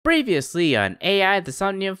Previously on AI the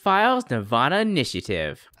Somnium Files, Nirvana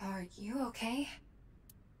Initiative. Are you okay?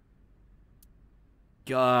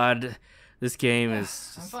 God, this game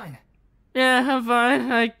is... I'm fine. Yeah, I'm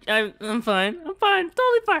fine. I'm fine. I'm fine.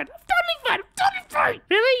 Totally fine. I'm totally fine. I'm totally fine.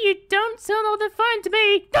 Really? You don't sound all that fine to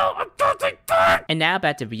me. No, I'm totally fine. And now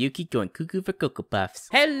back to Ryuki going cuckoo for Cocoa Puffs.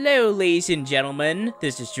 Hello, ladies and gentlemen.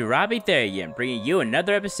 This is Jirabi Therian bringing you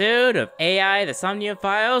another episode of AI the Somnium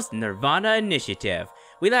Files, Nirvana Initiative.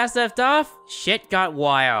 We last left off, shit got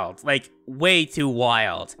wild. Like, way too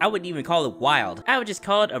wild. I wouldn't even call it wild. I would just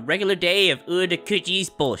call it a regular day of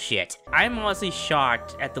Udakuji's bullshit. I'm honestly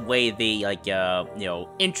shocked at the way they,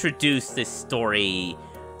 introduced this story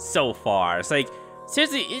so far. It's like,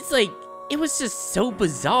 seriously, it's like, it was just so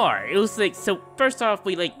bizarre. It was like, so first off,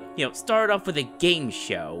 we started off with a game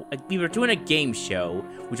show. Like, we were doing a game show,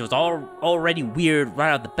 which was already weird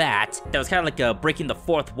right out the bat. That was kind of like breaking the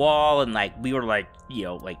fourth wall, and we were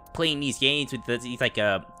playing these games with these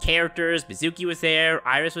characters. Mizuki was there,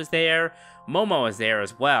 Iris was there, Momo was there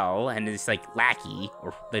as well, and this lackey,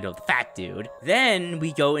 or the fat dude. Then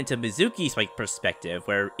we go into Mizuki's perspective,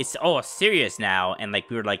 where it's all serious now, and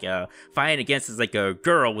we were fighting against this a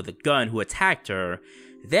girl with a gun who attacked her.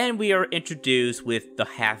 Then we are introduced with the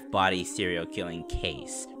half-body serial killing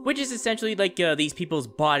case, which is essentially these people's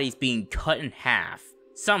bodies being cut in half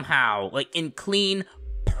somehow, in clean,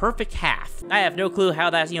 perfect half. I have no clue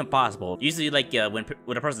how that's even possible. Usually, when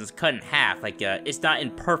a person's cut in half, it's not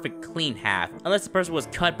in perfect clean half, unless the person was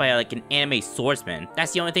cut by an anime swordsman.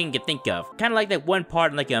 That's the only thing you can think of. Kind of like that one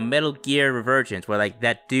part in a Metal Gear Revergence, where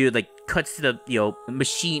that dude cuts the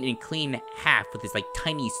machine in clean half with his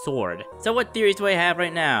tiny sword. So what theories do I have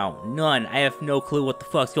right now? None. I have no clue what the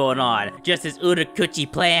fuck's going on. Just as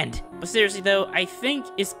Udakuchi planned. But seriously though, I think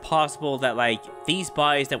it's possible that these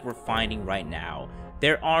bodies that we're finding right now,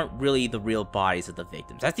 there aren't really the real bodies of the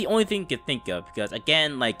victims. That's the only thing you can think of, because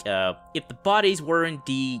again, if the bodies were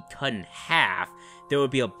indeed cut in half, there would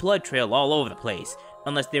be a blood trail all over the place,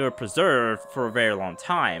 unless they were preserved for a very long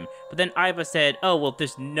time. But then Iva said, oh, well,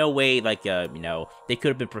 there's no way, they could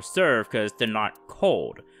have been preserved because they're not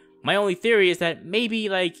cold. My only theory is that maybe,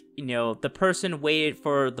 the person waited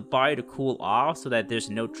for the body to cool off so that there's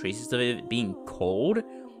no traces of it being cold.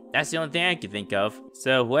 That's the only thing I can think of.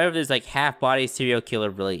 So whoever this half-body serial killer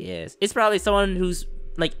really is, it's probably someone who's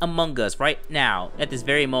among us right now at this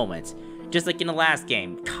very moment. Just like in the last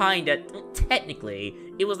game, kinda, technically,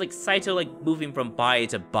 it was Saito moving from body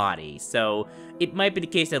to body. So it might be the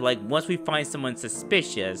case that once we find someone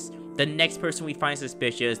suspicious, the next person we find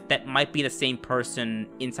suspicious, that might be the same person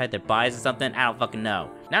inside their bodies or something. I don't fucking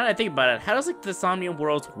know. Now that I think about it, how does the Somnium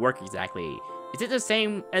worlds work exactly? Is it the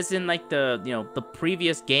same as in the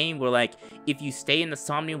previous game where if you stay in the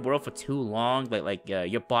Somnium world for too long,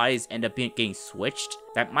 your bodies end up getting switched?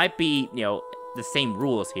 That might be, the same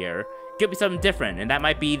rules here. Could be something different, and that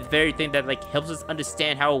might be the very thing that helps us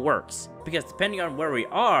understand how it works. Because depending on where we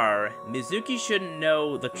are, Mizuki shouldn't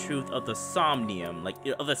know the truth of the Somnium,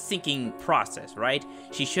 of the sinking process, right?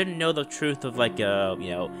 She shouldn't know the truth of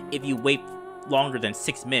if you wait longer than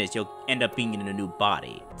 6 minutes, you'll end up being in a new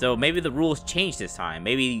body. So maybe the rules change this time.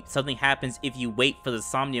 Maybe something happens if you wait for the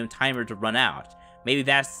Somnium timer to run out. Maybe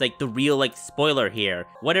that's the real spoiler here.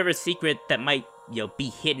 Whatever secret that might be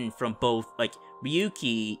hidden from both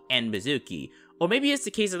Ryuki and Mizuki. Or maybe it's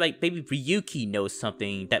the case of maybe Ryuki knows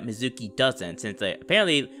something that Mizuki doesn't, since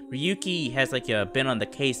apparently Ryuki has been on the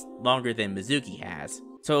case longer than Mizuki has.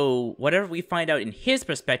 So whatever we find out in his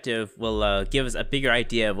perspective will give us a bigger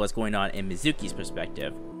idea of what's going on in Mizuki's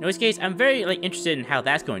perspective. In which case, I'm very interested in how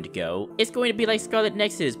that's going to go. It's going to be like Scarlet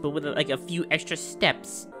Nexus, but with a few extra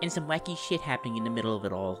steps and some wacky shit happening in the middle of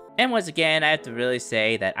it all. And once again, I have to really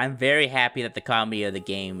say that I'm very happy that the comedy of the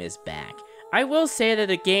game is back. I will say that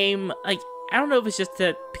the game, I don't know if it's just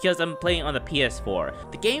that because I'm playing on the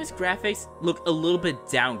PS4. The game's graphics look a little bit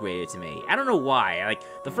downgraded to me. I don't know why.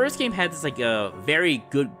 The first game had this a very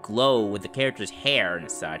good glow with the character's hair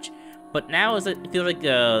and such. But now it feels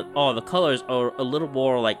all the colors are a little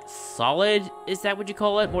more solid. Is that what you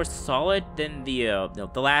call it? More solid than the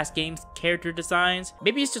last game's character designs?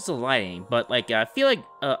 Maybe it's just the lighting, but I feel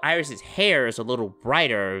Iris's hair is a little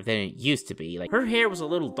brighter than it used to be. Her hair was a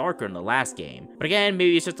little darker in the last game. But again,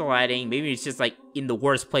 maybe it's just the lighting. Maybe it's just in the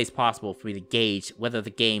worst place possible for me to gauge whether the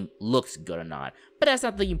game looks good or not. But that's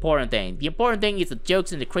not the important thing. The important thing is the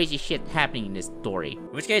jokes and the crazy shit happening in this story.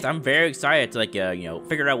 In which case, I'm very excited to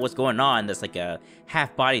figure out what's going on in this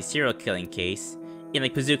half-body serial killing case in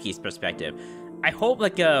Mizuki's perspective. I hope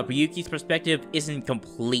Ryuki's perspective isn't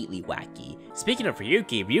completely wacky. Speaking of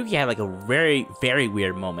Ryuki had a very, very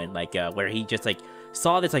weird moment where he just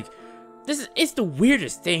saw this it's the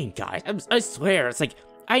weirdest thing, guys. I swear, it's like,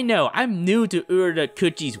 I know, I'm new to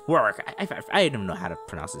Uratakuchi's work. I don't know how to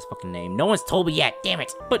pronounce his fucking name. No one's told me yet, damn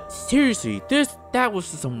it. But seriously, that was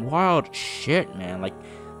some wild shit, man. Like,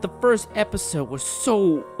 the first episode was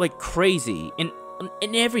so, like, crazy and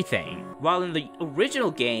everything. While in the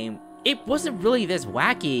original game, it wasn't really this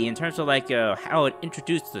wacky in terms of, like, how it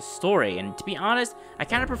introduced the story. And to be honest, I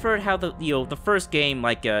kind of preferred how the first game,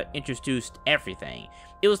 like, introduced everything.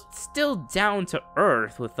 It was still down to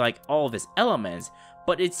earth with, like, all of its elements,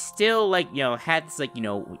 but it still, like, had this, like,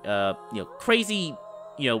 crazy,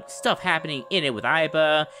 stuff happening in it with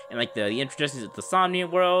Aiba, and, like, the introductions of the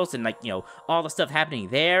Somnium worlds, and, like, all the stuff happening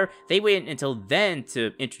there. They waited until then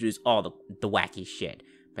to introduce all the wacky shit.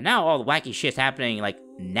 But now all the wacky shit's happening, like,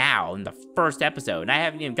 now, in the first episode, and I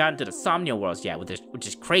haven't even gotten to the Somnium worlds yet, which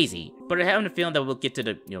is crazy. But I have a feeling that we'll get to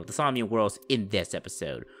the, the Somnium worlds in this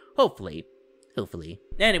episode. Hopefully.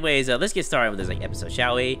 Anyways, let's get started with this, like, episode,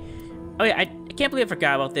 shall we? Oh yeah, I can't believe I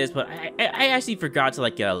forgot about this, but I actually forgot to,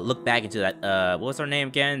 like, look back into that, what was her name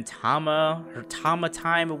again? Tama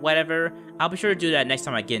time or whatever. I'll be sure to do that next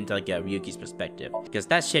time I get into, like, Ryuki's perspective, because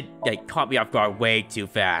that shit, like, caught me off guard way too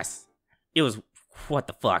fast. It was, what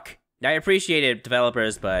the fuck? I appreciate it,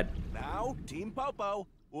 developers, but... Now, Team Popo,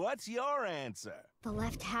 what's your answer? The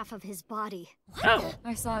left half of his body. What? Oh.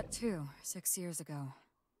 I saw it too, 6 years ago.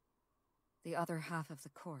 The other half of the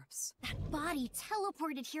corpse. That body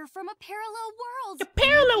teleported here from a parallel world. A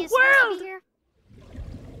parallel He is supposed to world! be here.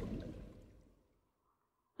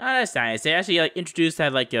 Oh, that's nice. They actually, like, introduced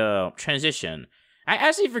that, like, transition. I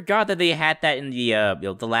actually forgot that they had that in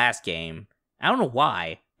the, the last game. I don't know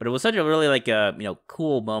why, but it was such a really, like,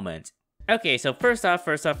 cool moment. Okay, so first off,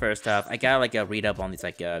 I gotta, like, read up on these,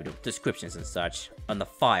 like, descriptions and such on the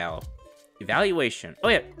file. Evaluation. Oh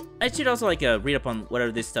yeah, I should also, like, read up on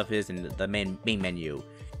whatever this stuff is in the main menu.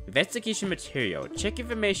 Investigation material. Check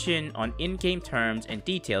information on in-game terms and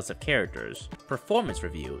details of characters. Performance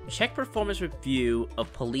review. Check performance review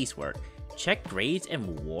of police work. Check grades and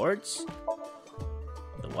rewards.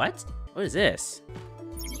 The what? What is this?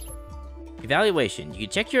 Evaluation. You can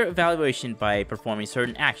check your evaluation by performing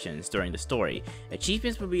certain actions during the story.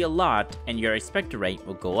 Achievements will be a lot, and your expected rank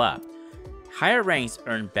will go up. Higher ranks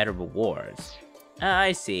earn better rewards.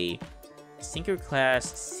 I see. Sinker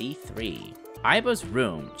class C3. Aiba's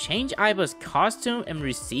room. Change Aiba's costume and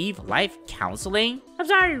receive life counseling? I'm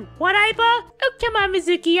sorry, what, Aiba? Oh, come on,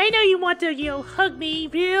 Mizuki. I know you want to, hug me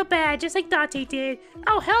real bad, just like Dante did.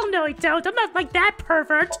 Oh, hell no, I don't. I'm not like that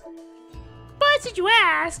pervert. But since you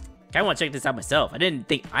asked... I want to check this out myself. I didn't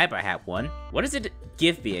think Aiba had one. What does it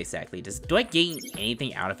give me exactly? Do I gain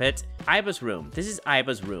anything out of it? Aiba's room. This is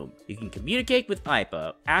Aiba's room. You can communicate with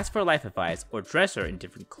Aiba, ask for life advice, or dress her in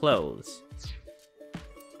different clothes.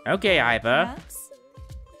 Okay, Aiba. Yes?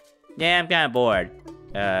 Yeah, I'm kind of bored.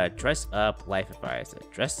 Dress up, life advice.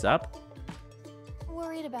 Dress up?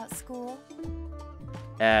 Worried about school.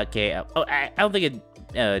 Okay. I don't think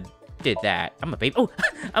it did that. I'm a baby. Oh,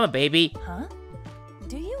 I'm a baby. Huh?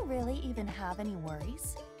 Do you really even have any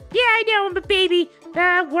worries? Yeah, I know, I'm a baby.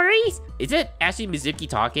 Worries? Is it actually Mizuki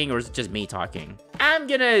talking, or is it just me talking? I'm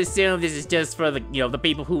gonna assume this is just for the, the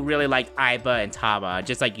people who really like Aiba and Tama,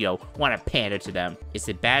 just like, want to pander to them. Is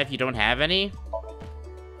it bad if you don't have any?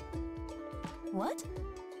 What?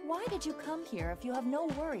 Why did you come here if you have no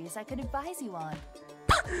worries I could advise you on?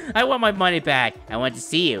 I want my money back. I want to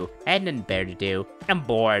see you. I had nothing better to do. I'm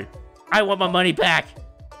bored. I want my money back.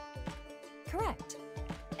 Correct.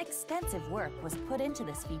 Extensive work was put into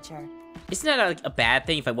this feature. Isn't that like a bad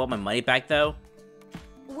thing if I want my money back, though?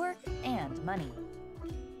 Work and money.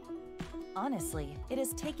 Honestly, it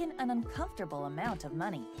has taken an uncomfortable amount of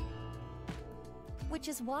money. Which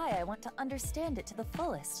is why I want to understand it to the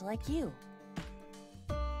fullest, like you.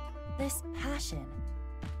 This passion.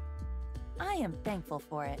 I am thankful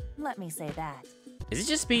for it, let me say that. Is it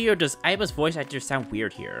just me, or does Aiba's voice actor sound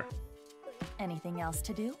weird here? Anything else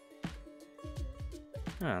to do?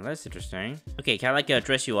 Oh, that's interesting. Okay, can I, like,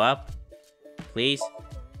 dress you up? Please?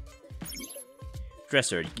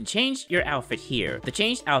 Dresser, you can change your outfit here. The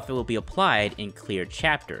changed outfit will be applied in clear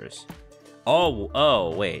chapters.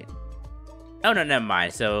 Oh, wait. Oh, no, never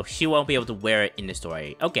mind. So, she won't be able to wear it in the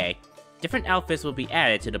story. Okay. Different outfits will be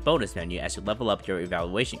added to the bonus menu as you level up your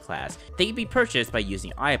evaluation class. They can be purchased by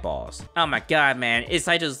using eyeballs. Oh my god, man. It's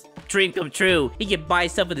like his dream come true. He can buy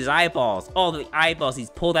stuff with his eyeballs. All the eyeballs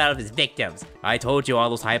he's pulled out of his victims. I told you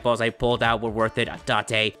all those eyeballs I pulled out were worth it,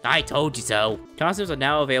 Date. I told you so. Costumes are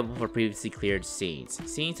now available for previously cleared scenes.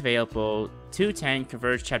 Scenes available. 210,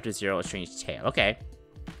 Converge Chapter 0, A Strange Tale. Okay.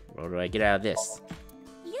 What do I get out of this?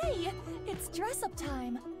 Yay! It's dress-up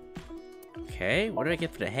time. Okay, what do I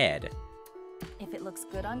get for the head? If it looks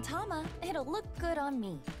good on Tama, it'll look good on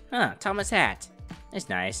me. Huh, Thomas hat. That's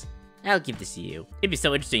nice. I'll give this to you. It'd be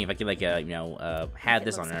so interesting if I could, like, have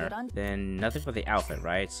this on her. Then nothing for the outfit,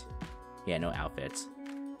 right? Yeah, no outfits.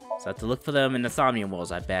 So I have to look for them in the Somnium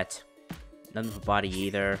walls, I bet. Nothing for body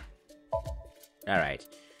either. Alright.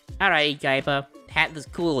 Alright, Gaiba. Hat looks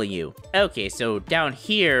cool on you. Okay, so down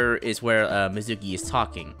here is where Mizuki is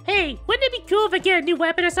talking. Hey, wouldn't it be cool if I get a new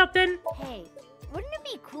weapon or something? Hey, wouldn't it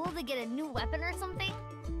be cool to get a new weapon or something?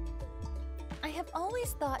 I have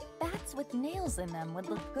always thought bats with nails in them would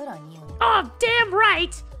look good on you. Oh, damn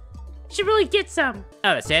right! Should really get some.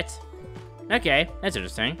 Oh, that's it? Okay, that's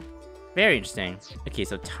interesting. Very interesting. Okay,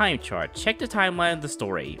 so time chart. Check the timeline of the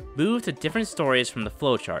story. Move to different stories from the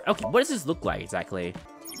flowchart. Okay, what does this look like exactly?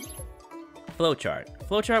 Flowchart.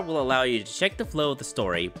 Flowchart will allow you to check the flow of the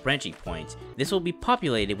story, branching points. This will be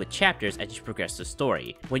populated with chapters as you progress the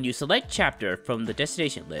story. When you select chapter from the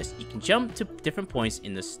destination list, you can jump to different points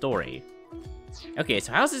in the story. Okay,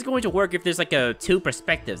 so how's this going to work if there's like two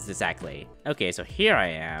perspectives exactly? Okay, so here I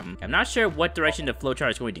am. I'm not sure what direction the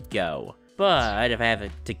flowchart is going to go. But if I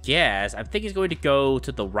have to guess, I think it's going to go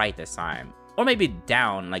to the right this time. Or maybe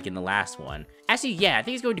down, like in the last one. Actually, yeah, I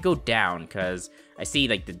think it's going to go down, because I see,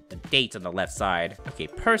 like, the dates on the left side. Okay,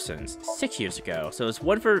 persons, 6 years ago. So it's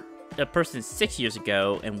one for a person 6 years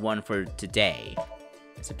ago, and one for today.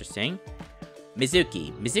 That's interesting.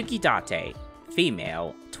 Mizuki Date,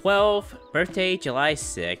 female, 12, birthday July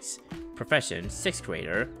 6, profession, 6th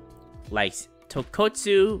grader, likes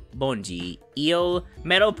Tokotsu Bonji, eel,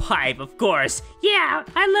 metal pipe, of course. Yeah,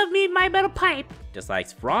 I love me my metal pipe.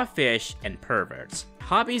 Dislikes raw fish and perverts.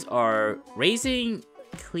 Hobbies are raising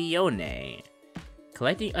Cleone,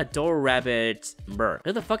 collecting adore rabbit, Merc.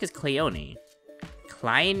 Who the fuck is Cleone?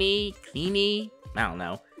 Cleany? I don't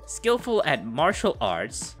know. Skillful at martial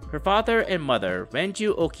arts. Her father and mother,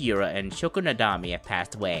 Renju Okiura and Shoko Nadami, have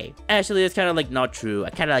passed away. Actually, it's kind of like not true. I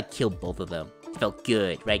kind of like killed both of them. It felt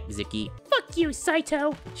good, right, Mizuki? Fuck you,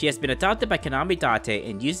 Saito! She has been adopted by Kanami Date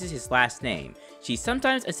and uses his last name. She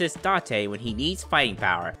sometimes assists Date when he needs fighting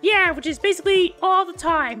power. Yeah, which is basically all the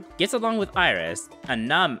time. Gets along with Iris,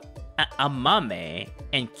 Amame,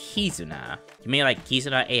 and Kizuna. You mean like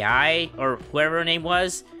Kizuna AI, or whoever her name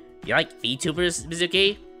was? You like VTubers,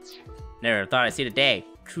 Mizuki? Never thought I'd see the day.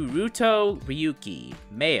 Kuruto Ryuki,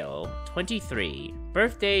 male, 23.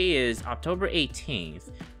 Birthday is October 18th.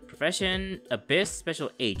 Profession, Abyss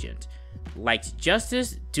Special Agent. Likes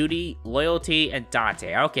justice, duty, loyalty, and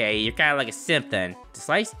Date. Okay, you're kind of like a simp then.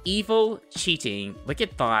 Dislikes evil, cheating,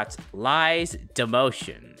 wicked thoughts, lies,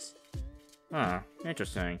 demotions. Huh,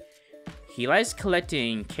 interesting. He likes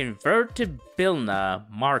collecting convertibilna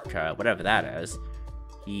marca, whatever that is.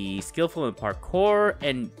 He's skillful in parkour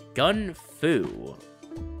and gun fu.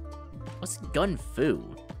 What's gun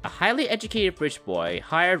fu? A highly educated rich boy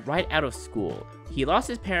hired right out of school. He lost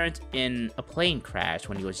his parents in a plane crash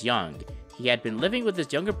when he was young. He had been living with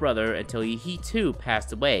his younger brother until he too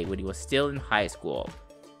passed away when he was still in high school.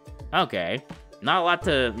 Okay, not a lot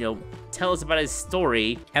to, tell us about his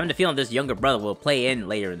story. Having a feeling this younger brother will play in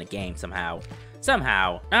later in the game somehow.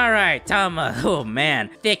 Alright, Tama. Oh man.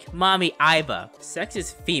 Thick mommy Aiba. Sex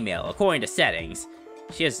is female, according to settings.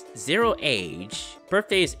 She has 0 age.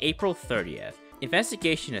 Birthday is April 30th.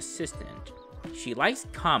 Investigation assistant. She likes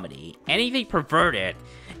comedy, anything perverted,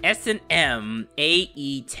 S&M,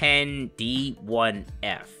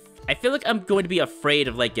 AE10D1F. I feel like I'm going to be afraid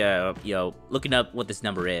of looking up what this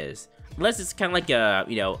number is. Unless it's kind of like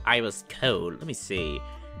Iris code. Let me see.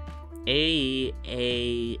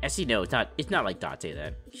 Actually no, it's not like Date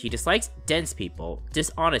then. She dislikes dense people,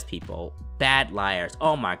 dishonest people, bad liars.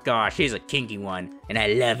 Oh my gosh, she's a kinky one, and I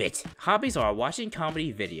love it. Hobbies are watching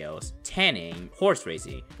comedy videos, tanning, horse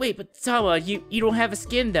racing. Wait, but Sawa, you don't have a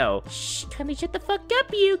skin though. Shh, Kami, shut the fuck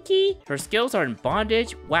up, Yuki. Her skills are in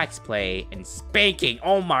bondage, wax play, and spanking.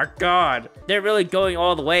 Oh my god. They're really going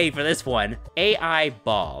all the way for this one. AI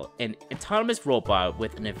Ball, an autonomous robot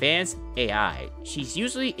with an advanced AI. She's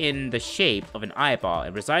usually in the shape of an eyeball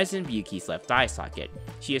and resides in Ryuki's left eye socket.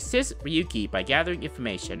 She assists Ryuki by gathering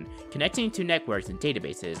information, connecting to networks and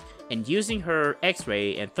databases, and using her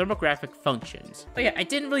X-ray and thermographic functions. Oh yeah, I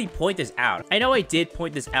didn't really point this out. I know I did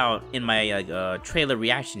point this out in my trailer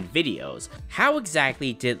reaction videos. How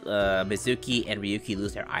exactly did Mizuki and Ryuki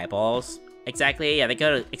lose their eyeballs? Exactly, yeah, they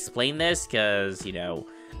gotta explain this, cause,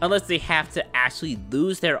 unless they have to actually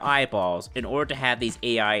lose their eyeballs in order to have these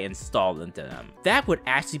AI installed into them. That would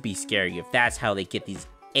actually be scary if that's how they get these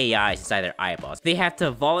AIs inside their eyeballs. They have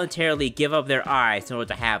to voluntarily give up their eyes in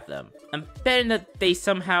order to have them. I'm betting that they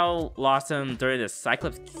somehow lost them during the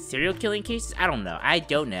Cyclops serial killing cases? I don't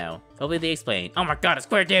know. Hopefully they explain. Oh my god, a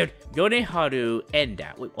square dude! Yoneharu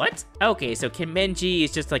Enda. Wait, what? Okay, so Kenmenji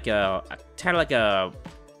is just like a kind of like a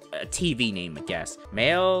TV name, I guess.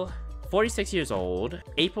 Male, 46 years old.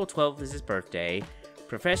 April 12th is his birthday.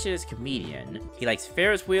 Profession is comedian. He likes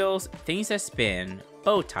Ferris wheels, things that spin,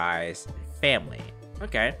 bow ties, and family.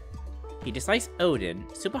 Okay. He dislikes Odin,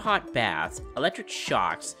 super hot baths, electric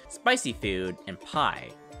shocks, spicy food, and pie.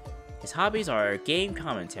 His hobbies are game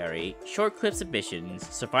commentary, short clip submissions,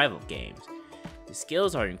 survival games. His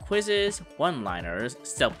skills are in quizzes, one-liners,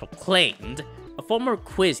 self-proclaimed, a former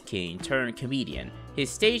quiz king turned comedian.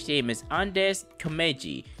 His stage name is Andes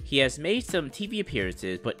Komeji. He has made some TV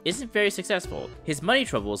appearances, but isn't very successful. His money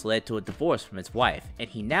troubles led to a divorce from his wife, and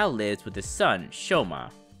he now lives with his son,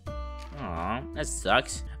 Shoma. Aw, that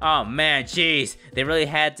sucks. Oh man, jeez. They really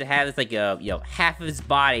had to have this like half of his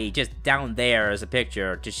body just down there as a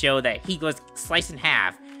picture to show that he was sliced in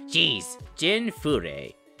half. Jeez. Jin Fure,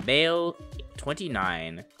 male,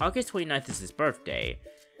 29. August 29th is his birthday.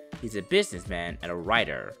 He's a businessman and a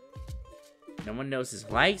writer. No one knows his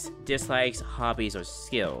likes, dislikes, hobbies, or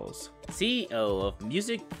skills. CEO of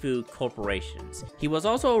Music Food Corporations. He was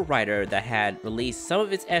also a writer that had released some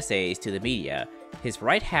of his essays to the media. His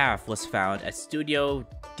right half was found at Studio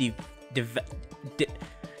Divita.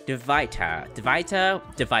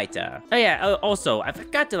 Oh yeah, also, I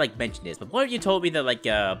forgot to mention this, but one of you told me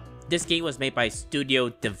that this game was made by Studio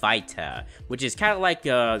Divita, which is kind of like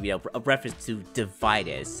a reference to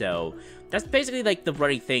Divided. So that's basically the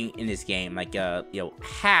running thing in this game,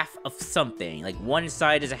 half of something. One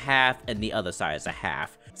side is a half and the other side is a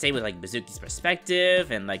half. Same with Mizuki's perspective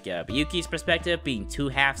and Ryuki's perspective being two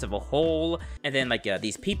halves of a whole, and then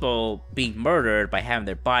these people being murdered by having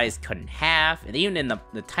their bodies cut in half, and even in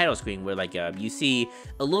the title screen where you see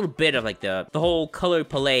a little bit of the whole color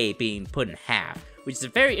palette being put in half, which is a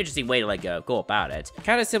very interesting way to go about it.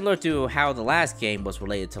 Kind of similar to how the last game was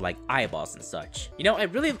related to eyeballs and such. I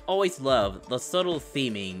really always loved the subtle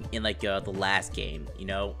theming in the last game,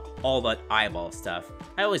 all that eyeball stuff.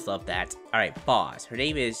 I always loved that. Alright, boss. Her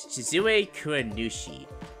name is Shizue Kuranushi.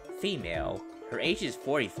 Female. Her age is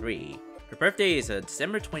 43. Her birthday is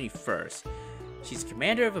December 21st. She's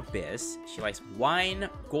commander of Abyss. She likes wine,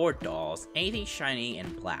 gore dolls, anything shiny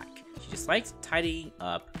and black. She just likes tidying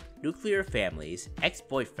up, nuclear families,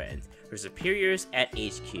 ex-boyfriends, her superiors at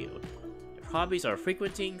HQ. Her hobbies are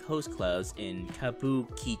frequenting host clubs in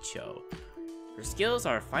Kabukicho. Her skills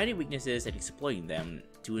are finding weaknesses and exploiting them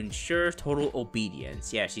to ensure total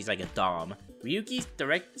obedience. Yeah, she's like a dom. Ryuki's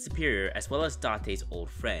direct superior as well as Date's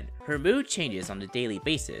old friend. Her mood changes on a daily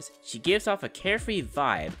basis. She gives off a carefree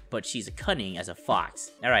vibe, but she's cunning as a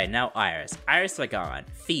fox. Alright, now Iris. Iris Lagan,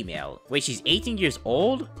 female. Wait, she's 18 years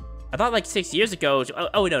old? I thought 6 years ago.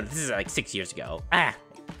 Oh no, this is 6 years ago. I'm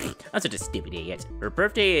such a stupid idiot. Her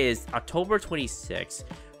birthday is October 26th.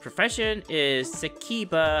 Profession is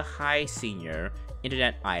Sekiba High Senior,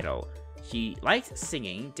 Internet Idol. She likes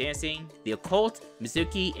singing, dancing, the occult,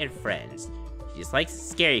 Mizuki, and friends. She just likes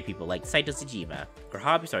scary people like Saito Tsujima. Her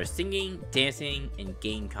hobbies are singing, dancing, and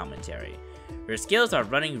game commentary. Her skills are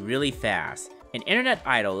running really fast. An internet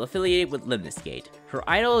idol affiliated with Limnisgate. Her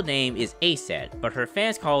idol name is Aset, but her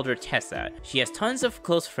fans called her Tessa. She has tons of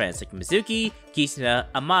close friends like Mizuki, Kisuna,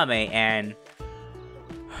 Amame, and...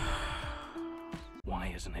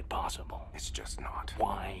 Why isn't it possible? It's just not.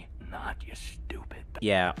 Why not, you stupid?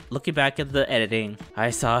 Yeah, looking back at the editing,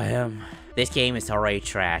 I saw him. This game is already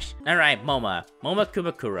trash. Alright, Moma. Moma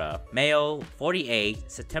Kumakura. Male, 48,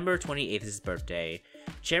 September 28th is his birthday.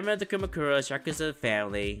 Chairman of the Kumakura Yakuza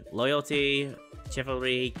family. Loyalty,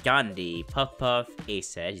 chivalry, Gandhi, Puff Puff,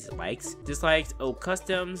 Aset, he likes. Dislikes, old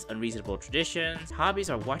customs, unreasonable traditions. Hobbies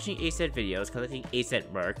are watching Aset videos, collecting Aset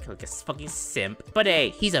merch, like a fucking simp. But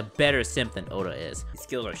hey, he's a better simp than Oda is. His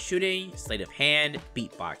skills are shooting, sleight of hand,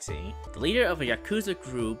 beatboxing. The leader of a Yakuza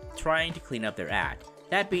group trying to clean up their act.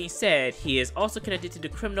 That being said, he is also connected to the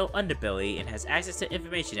criminal underbelly and has access to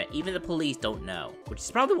information that even the police don't know. Which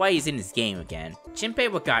is probably why he's in this game again. Shinpei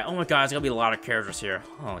Wakai, oh my god, there's gonna be a lot of characters here.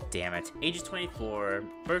 Oh, damn it. Age is 24,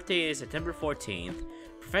 birthday is September 14th,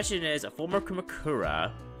 profession is a former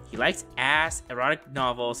Kumakura, he likes ass, erotic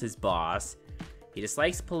novels, his boss, he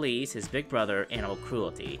dislikes police, his big brother, animal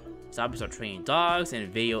cruelty. His hobbies are training dogs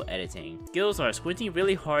and video editing. Skills are squinting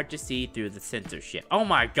really hard to see through the censorship. Oh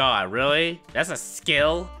my god, really? That's a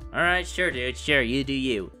skill? Alright, sure dude, sure, you do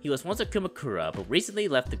you. He was once a Kumakura, but recently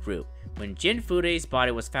left the group. When Jin Fude's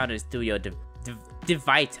body was found in Studio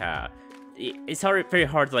Divita, it's very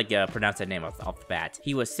hard to like pronounce that name off the bat.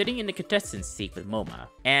 He was sitting in the contestant seat with Moma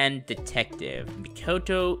and Detective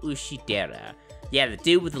Mikoto Ushidera. Yeah, the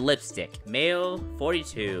dude with the lipstick. Male,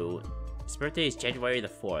 42. His birthday is January the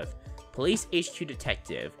 4th. Police HQ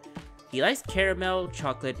detective. He likes caramel,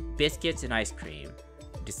 chocolate, biscuits, and ice cream.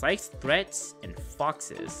 He dislikes threats and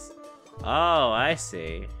foxes. Oh, I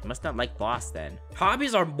see. He must not like boss then.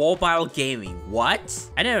 Hobbies are mobile gaming. What?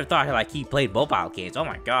 I never thought like he played mobile games. Oh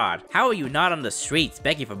my god. How are you not on the streets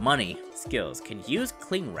begging for money? Skills. Can use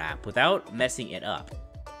cling wrap without messing it up.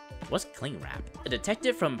 What's cling wrap? A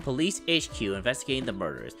detective from Police HQ investigating the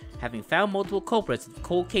murders. Having found multiple culprits in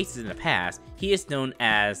cold cases in the past, he is known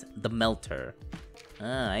as the Melter.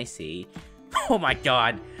 Ah, I see. Oh my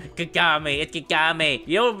god, Kagami, it's Kagami.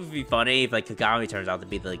 You know what would be funny if like Kagami turns out to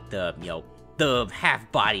be like the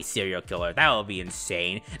half-body serial killer. That would be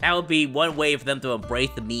insane. That would be one way for them to embrace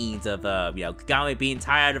the means of Kagami being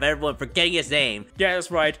tired of everyone forgetting his name. Yeah,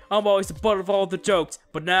 that's right. I'm always the butt of all the jokes,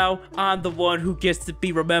 but now I'm the one who gets to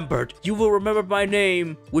be remembered. You will remember my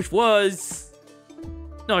name, which was...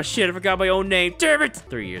 Oh shit, I forgot my own name. Damn it!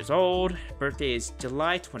 3 years old. Birthday is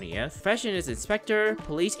July 20th. Profession is Inspector,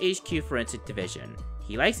 Police HQ Forensic Division.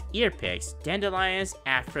 He likes ear picks, dandelions,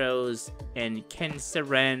 afros, and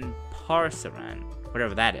Kensaran Parsaran.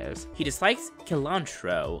 Whatever that is. He dislikes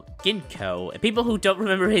cilantro, ginkgo, and people who don't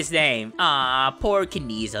remember his name. Ah, poor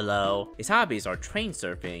Kinizalo. His hobbies are train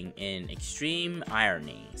surfing and extreme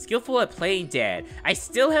irony. Skillful at playing dead. I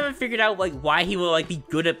still haven't figured out like why he will like be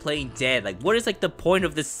good at playing dead. Like what is like the point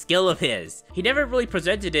of this skill of his? He never really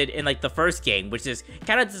presented it in like the first game, which is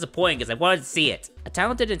kind of disappointing because I wanted to see it. A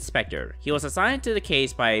talented inspector. He was assigned to the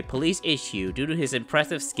case by Police HQ due to his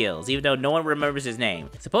impressive skills, even though no one remembers his name.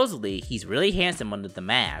 Supposedly, he's really handsome under the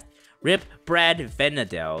mask. Rip Brad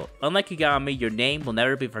Venadel. Unlike Kagami, your name will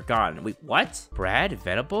never be forgotten. Wait, what? Brad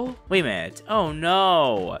Venable? Wait a minute. Oh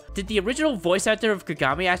no. Did the original voice actor of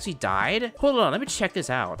Kagami actually died? Hold on, let me check this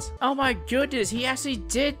out. Oh my goodness, he actually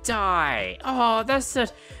did die. Oh,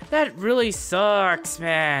 that really sucks,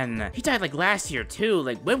 man. He died like last year too.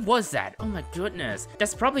 Like, when was that? Oh my goodness.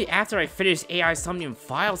 That's probably after I finished AI Somnium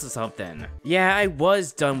Files or something. Yeah, I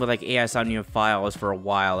was done with like AI Somnium Files for a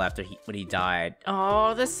while after when he died.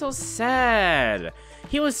 Oh, that's so sad.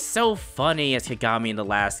 He was so funny as Kagami in the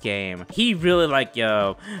last game. He really like,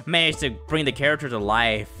 managed to bring the character to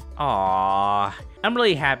life. Aww. I'm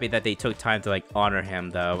really happy that they took time to like honor him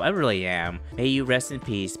though. I really am. May you rest in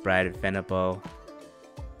peace, Brad Venable.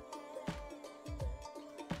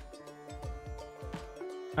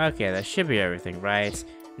 Okay, that should be everything, right?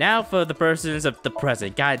 Now for the persons of the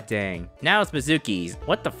present. God dang. Now it's Mizuki's.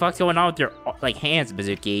 What the fuck's going on with your like hands,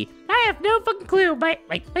 Mizuki? I have no fucking clue. My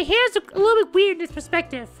hands are a little bit weird in this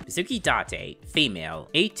perspective. Mizuki Date, female,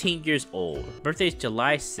 18 years old. Birthday is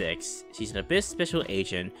July 6th. She's an Abyss Special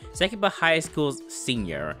Agent, second by high school's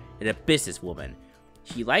senior, and a businesswoman.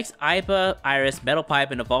 She likes Aiba, Iris, Metal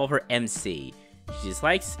Pipe, and Evolver MC. She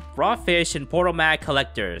dislikes raw fish and portal mag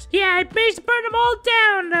collectors. Yeah, I managed to burn them all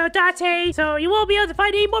down, Date. So you won't be able to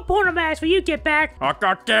find any more portal mags when you get back. Oh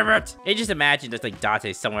god damn it! I just imagine there's like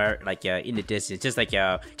Date somewhere like in the distance, just like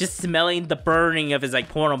just smelling the burning of his like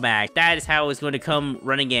portal mag. That is how it's going to come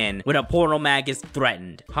running in when a portal mag is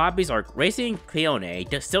threatened. Hobbies are racing Cleone,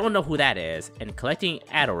 still don't know who that is, and collecting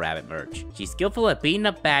Addo Rabbit merch. She's skillful at beating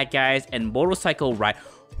up bad guys and motorcycle ride.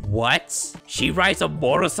 What? She rides a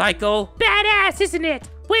motorcycle? Badass, isn't it?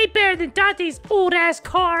 Way better than Dante's old-ass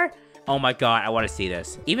car. Oh my god, I want to see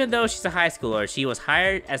this. Even though she's a high schooler, she was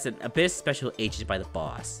hired as an Abyss Special Agent by the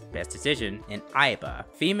boss. Best decision, and Aiba.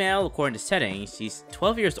 Female, according to settings, she's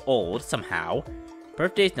 12 years old, somehow.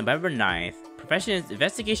 Birthday is November 9th. Profession is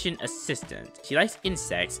Investigation Assistant. She likes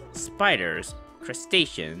insects, spiders,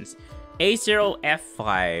 crustaceans,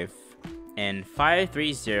 A0F5, and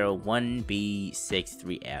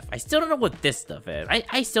 5301B63F. I still don't know what this stuff is.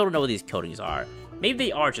 I still don't know what these codings are. Maybe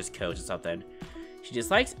they are just codes or something. She just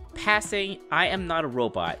likes passing I am not a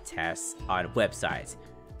robot tests on websites.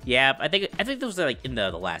 Yeah, I think those are like in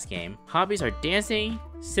the last game. Hobbies are dancing,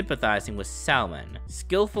 sympathizing with Salmon,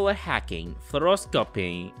 skillful at hacking,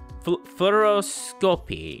 fluoroscopy,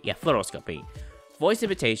 voice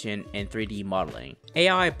imitation, and 3D modeling.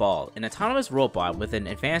 AI Ball, an autonomous robot with an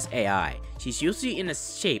advanced AI. She's usually in the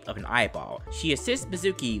shape of an eyeball. She assists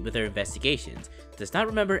Mizuki with her investigations, does not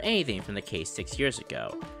remember anything from the case 6 years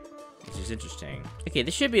ago. Which is interesting. Okay,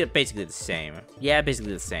 this should be basically the same. Yeah,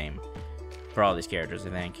 basically the same. For all these characters,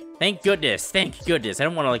 I think. Thank goodness, thank goodness. I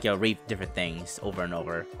don't want to like read different things over and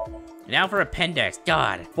over. And now for appendix,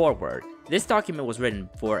 god. Forward. This document was written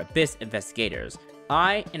for Abyss investigators.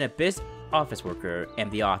 I, an Abyss office worker, am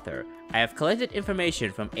the author. I have collected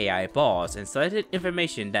information from AI balls and selected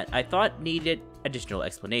information that I thought needed additional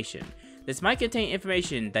explanation. This might contain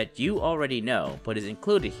information that you already know, but is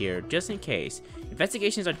included here just in case.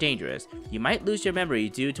 Investigations are dangerous. You might lose your memory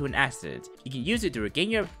due to an accident. You can use it to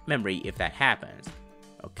regain your memory if that happens.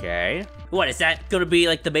 Okay. What, is that gonna be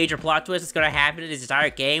like the major plot twist that's gonna happen in this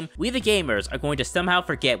entire game? We the gamers are going to somehow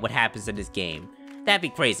forget what happens in this game. That'd be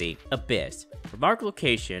crazy. Abyss. Remark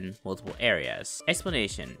location, multiple areas.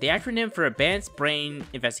 Explanation. The acronym for Advanced Brain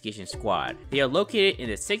Investigation Squad. They are located in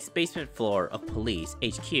the 6th basement floor of Police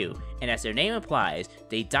HQ, and as their name implies,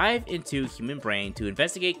 they dive into human brain to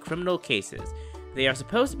investigate criminal cases. They are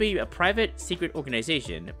supposed to be a private, secret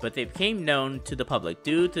organization, but they became known to the public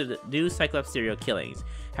due to the new Cyclops serial killings.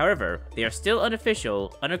 However, they are still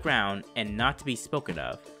unofficial, underground, and not to be spoken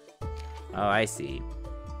of. Oh, I see.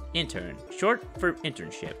 Intern. Short for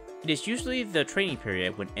internship. It is usually the training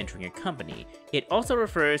period when entering a company. It also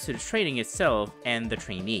refers to the training itself and the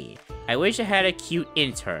trainee. I wish I had a cute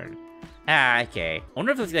intern. Ah, okay. I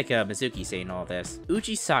wonder if it's like a Mizuki saying all this.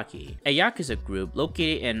 Uchisaki, a Yakuza group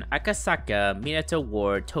located in Akasaka, Minato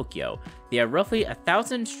Ward, Tokyo. They are roughly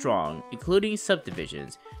 1,000 strong, including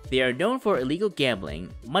subdivisions. They are known for illegal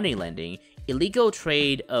gambling, money lending, illegal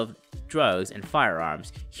trade of drugs and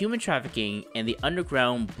firearms, human trafficking, and the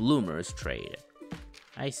underground bloomers trade.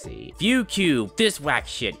 I see. ViewCube, this whack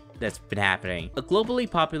shit that's been happening. A globally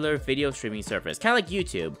popular video streaming service, kind of like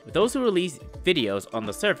YouTube. Those who release videos on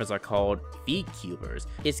the service are called VCubers.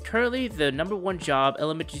 It's currently the #1 job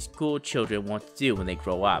elementary school children want to do when they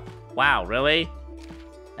grow up. Wow, really?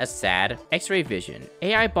 That's sad. X-ray vision.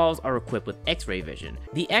 AI balls are equipped with X-ray vision.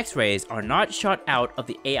 The X-rays are not shot out of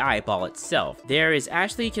the AI ball itself. There is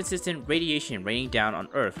actually consistent radiation raining down on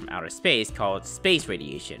Earth from outer space called space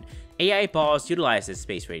radiation. AI balls utilizes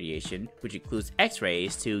space radiation, which includes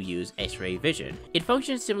X-rays, to use X-ray vision. It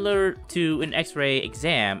functions similar to an X-ray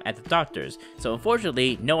exam at the doctor's, so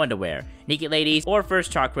unfortunately, no underwear. Naked ladies or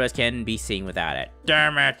first chakras can be seen without it.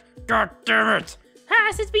 Damn it! God damn it!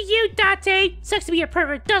 Ah, since be you, Date! Sucks to be a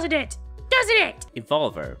pervert, doesn't it? Doesn't it?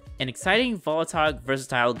 Evolver. An exciting, volatile,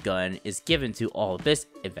 versatile gun is given to all Abyss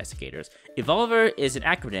investigators. Evolver is an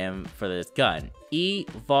acronym for this gun.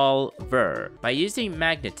 Evolver. By using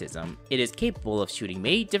magnetism, it is capable of shooting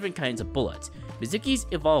many different kinds of bullets. Mizuki's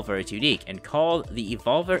Evolver is unique and called the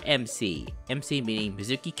Evolver MC. MC meaning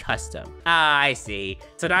Mizuki Custom. Ah, I see.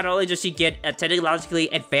 So not only does she get a technologically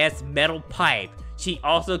advanced metal pipe, she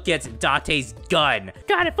also gets Date's gun.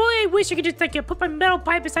 God, if only I wish I could just like put my metal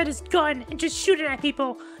pipe inside his gun and just shoot it at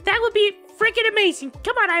people. That would be freaking amazing.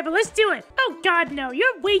 Come on, Iva, let's do it. Oh God, no,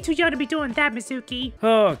 you're way too young to be doing that, Mizuki.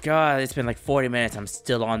 Oh God, it's been like 40 minutes. I'm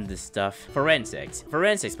still on this stuff. Forensics.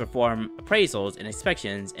 Forensics perform appraisals and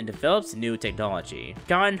inspections and develops new technology.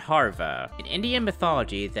 Gandharva. In Indian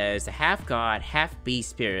mythology, there is a half-god,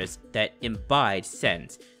 half-beast spirits that imbibe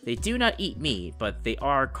sense. They do not eat meat, but they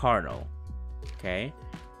are carnal. Okay.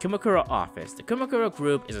 Kumakura Office. The Kumakura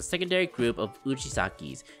group is a secondary group of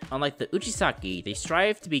Uchisakis. Unlike the Uchisaki, they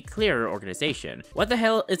strive to be a clearer organization. What the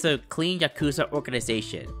hell is a clean Yakuza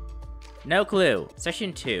organization? No clue.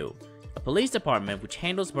 Section 2. A police department which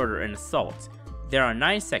handles murder and assault. There are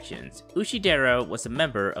 9 sections. Ushidera was a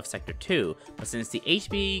member of Sector 2, but since the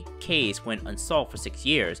HB case went unsolved for 6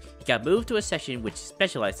 years, he got moved to a section which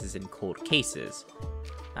specializes in cold cases.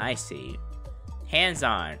 I see.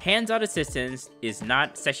 Hands-on. Hands-on assistance is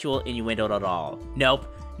not sexual innuendo at all. Nope.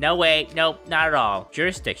 No way. Nope, not at all.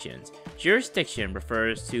 Jurisdictions. Jurisdiction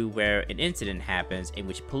refers to where an incident happens in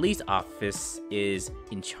which police office is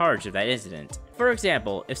in charge of that incident. For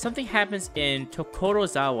example, if something happens in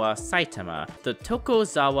Tokorozawa, Saitama, the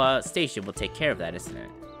Tokozawa station will take care of that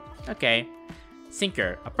incident. Okay.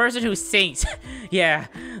 Sinker. A person who sinks. Yeah,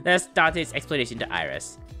 that's Dante's explanation to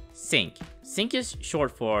Iris. Sync. Sync is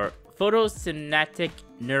short for photosynaptic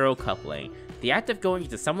neurocoupling. The act of going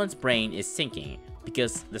into someone's brain is syncing.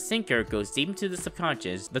 Because the sinker goes deep into the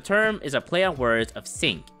subconscious, the term is a play on words of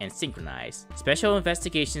sync and synchronize. Special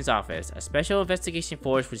Investigations Office, a special investigation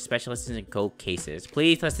force which specializes in cold cases.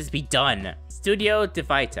 Please let this be done. Studio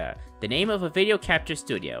Devita, the name of a video capture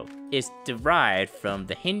studio, is derived from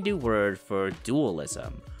the Hindu word for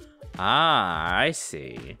dualism. Ah, I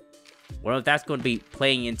see. Wonder if that's going to be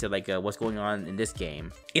playing into like what's going on in this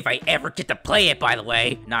game. If I ever get to play it, by the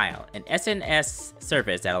way. Nile, an SNS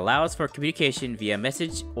service that allows for communication via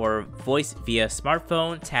message or voice via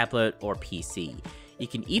smartphone, tablet, or PC. You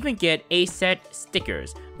can even get ASET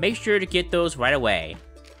stickers. Make sure to get those right away.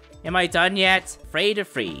 Am I done yet? Free to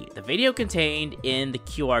Free, the video contained in the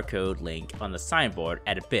QR code link on the signboard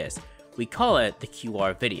at Abyss. We call it the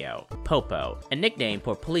QR video. Popo, a nickname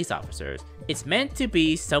for police officers. It's meant to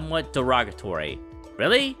be somewhat derogatory.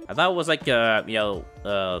 Really? I thought it was like, the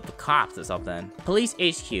cops or something. Police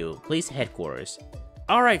HQ, police headquarters.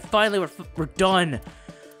 Alright, finally we're done.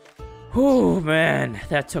 Whew, man,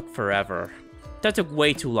 that took forever. That took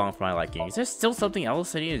way too long for my liking. Is there still something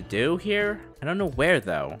else I need to do here? I don't know where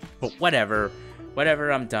though, but whatever.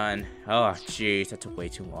 Whatever, I'm done. Oh, jeez, that took way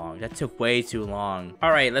too long. That took way too long.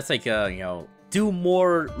 Alright, let's like, do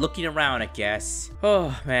more looking around, I guess.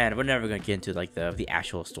 Oh, man, we're never gonna get into, like, the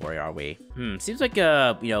actual story, are we? Seems like,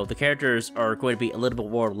 the characters are going to be a little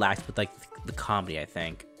bit more relaxed with, like, the comedy, I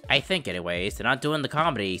think. I think, anyways. They're not doing the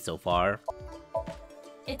comedy so far.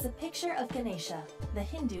 It's a picture of Ganesha, the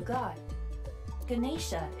Hindu god.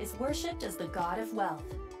 Ganesha is worshipped as the god of wealth,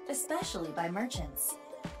 especially by merchants.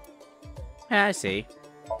 Yeah, I see.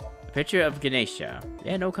 A picture of Ganesha.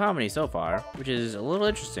 Yeah, no comedy so far, which is a little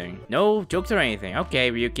interesting. No jokes or anything.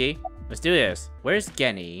 Okay, Ryuki. Let's do this. Where's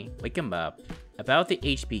Genny? Wake him up. About the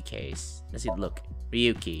HB case. Let's see, look.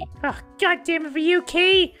 Ryuki. Oh, goddamn it,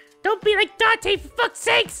 Ryuki! Don't be like Date, for fuck's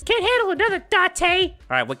sakes! Can't handle another Date!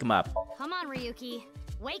 Alright, wake him up. Come on, Ryuki.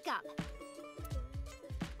 Wake up.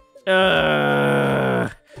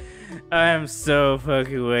 I'm so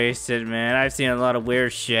fucking wasted, man. I've seen a lot of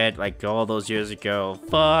weird shit, like, all those years ago.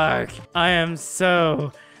 Fuck. I am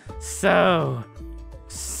so... I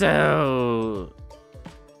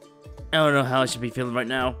don't know how I should be feeling right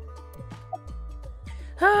now.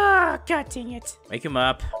 Ah, god dang it. Wake him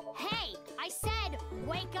up. Hey, I said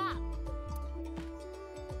wake up.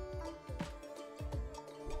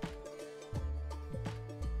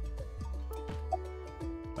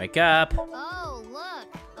 Wake up. Oh, look,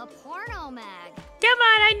 a porno mag. Come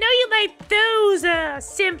on, I know you like those,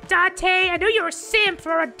 simp Date. I know you're a simp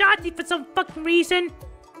or a Date for some fucking reason.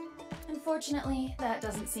 Unfortunately, that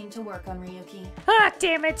doesn't seem to work on Ryuki. Ah,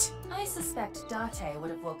 damn it. I suspect Date would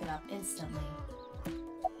have woken up instantly.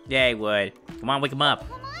 Yeah, he would. Come on, wake him up.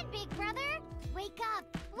 Come on, big brother. Wake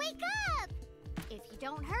up. Wake up. If you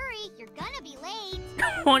don't hurry, you're gonna be late.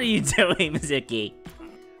 What are you doing, Mizuki?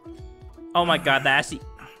 Oh my god, that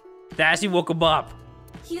actually woke him up.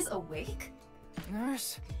 He's awake?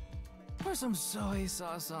 Nurse, pour some soy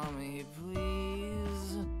sauce on me,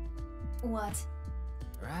 please. What?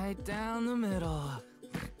 Right down the middle.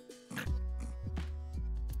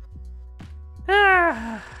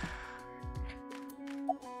 Ah.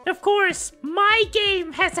 Of course, my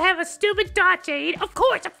game has to have a stupid Date. Of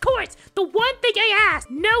course. The one thing I asked,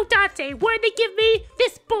 no Date. What did they give me?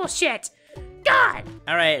 This bullshit. God!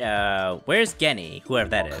 Alright, where's Genny? Whoever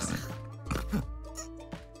that is.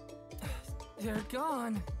 They're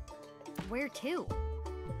gone. Where to?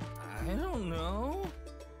 I don't know.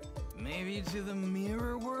 Maybe to the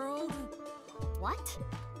mirror world? What?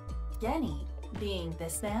 Genny, being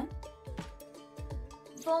this man?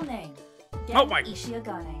 Full name. Genny Oh my-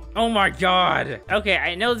 Ishiagane. Oh my god. Okay,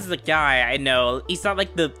 I know this is a guy. I know. He's not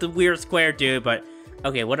like the weird square dude, but...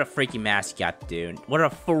 Okay, what a freaky mask you got, dude. What a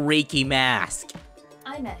freaky mask.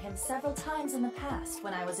 I met him several times in the past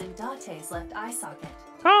when I was in Date's left eye socket.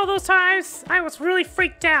 All those times, I was really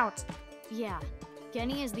freaked out. Yeah,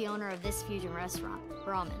 Genny is the owner of this fusion restaurant,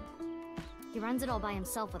 Brahmin. He runs it all by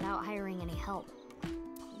himself without hiring any help.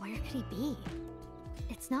 Where could he be?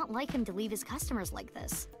 It's not like him to leave his customers like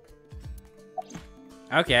this.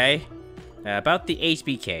 Okay. About the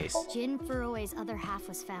HB case. Jin Furue's other half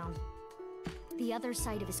was found. The other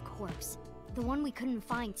side of his corpse. The one we couldn't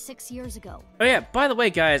find 6 years ago. Oh yeah, by the way,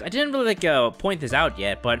 guys, I didn't really like point this out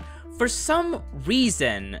yet, but for some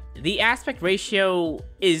reason, the aspect ratio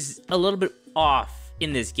is a little bit off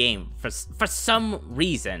in this game. For some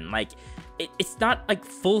reason, like, it's not like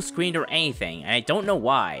full screen or anything, and I don't know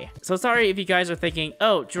why. So sorry if you guys are thinking,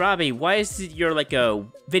 oh, Jirabi, why is your like a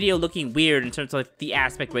video looking weird in terms of like the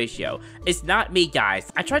aspect ratio? It's not me,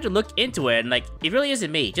 guys. I tried to look into it, and like, it really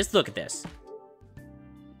isn't me. Just look at this.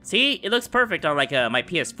 See, it looks perfect on like my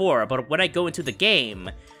PS4, but when I go into the game,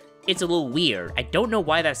 it's a little weird. I don't know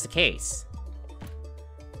why that's the case.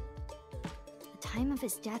 The time of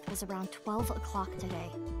his death was around 12 o'clock today.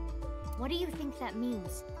 What do you think that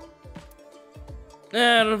means?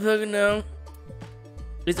 I don't fucking know.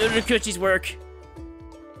 It's Urukuchi's work.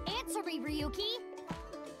 Answer me, Ryuki!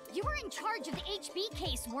 You were in charge of the HB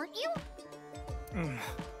case, weren't you?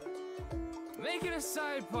 Make it a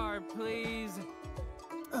sidebar, please.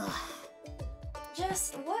 Ugh.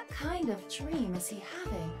 Just what kind of dream is he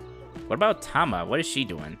having? What about Tama? What is she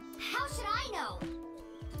doing? How should I know?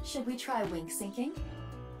 Should we try wink syncing?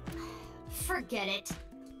 Forget it.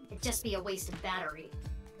 It'd just be a waste of battery.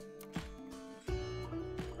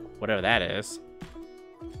 Whatever that is.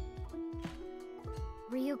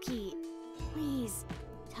 Ryuki, please,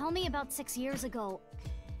 Tell me about 6 years ago.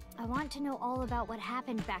 I want to know all about what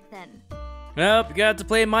happened back then. Well, you got to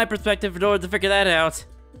play my perspective in order to figure that out.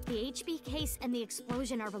 The HB case and the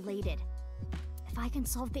explosion are related. If I can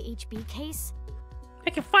solve the HB case... I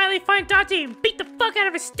can finally find Dante and beat the fuck out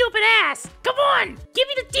of his stupid ass! Come on! Give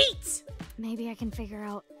me the deets! Maybe I can figure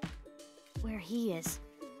out where he is.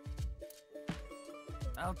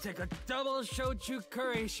 I'll take a double shochu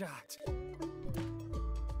curry shot.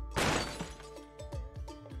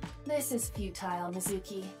 This is futile,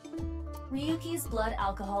 Mizuki. Ryuki's blood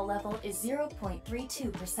alcohol level is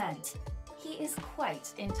 0.32%. He is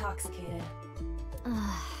quite intoxicated.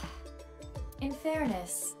 In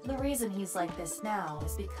fairness, the reason he's like this now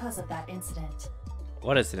is because of that incident.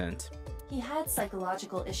 What incident? He had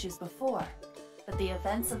psychological issues before, but the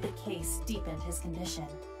events of the case deepened his condition.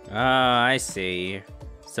 Ah, I see.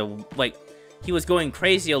 So, like, he was going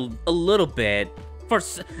crazy a little bit.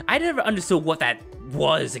 I never understood what that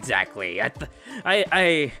was exactly.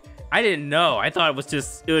 I didn't know. I thought it was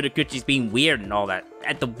just Udaguchi's being weird and all that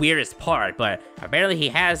at the weirdest part, but apparently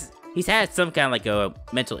he's had some kind of like a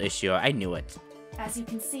mental issue. I knew it. As you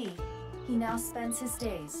can see, he now spends his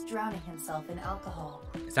days drowning himself in alcohol.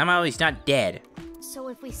 Somehow he's not dead. So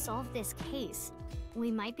if we solve this case, we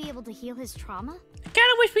might be able to heal his trauma? I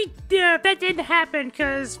kinda wish that didn't happen,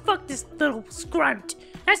 cause fuck this little scrunt.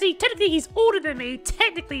 Actually, technically he's older than me,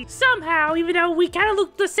 technically, somehow, even though we kinda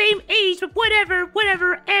look the same age, but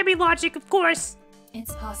whatever, anime logic, of course.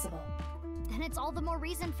 It's possible. Then it's all the more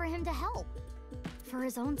reason for him to help. For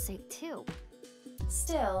his own sake, too.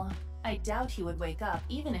 Still, I doubt he would wake up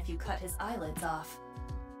even if you cut his eyelids off.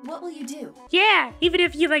 What will you do? Yeah, even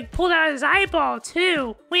if you like pulled out his eyeball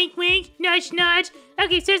too. Wink wink, nudge nudge.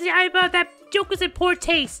 Okay, seriously, eyeball, that joke was in poor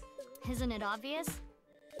taste. Isn't it obvious?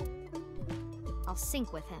 I'll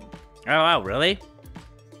sync with him. Oh wow, really?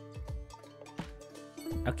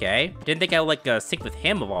 Okay, didn't think I would like sync with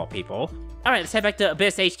him of all people. All right, let's head back to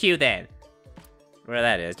Abyss HQ then. Where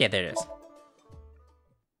that is? Yeah, there it is.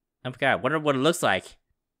 Oh my god, wonder what it looks like.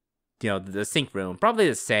 You know, the sync room. Probably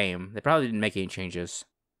the same. They probably didn't make any changes.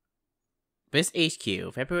 Abyss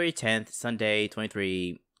HQ, February 10th, Sunday,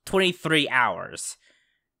 23 hours.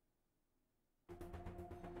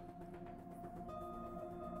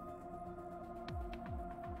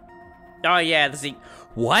 Oh yeah, the sync.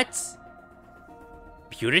 What?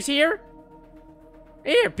 Pewter's here?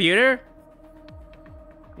 Here, Pewter.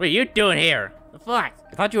 What are you doing here? The fuck?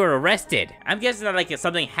 I thought you were arrested. I'm guessing that like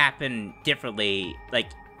something happened differently,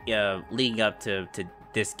 like leading up to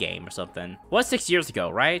this game or something. Was 6 years ago,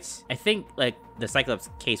 right? I think like the Cyclops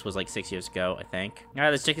case was like 6 years ago, I think. All right,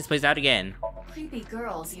 let's check this place out again. Creepy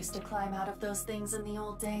girls used to climb out of those things in the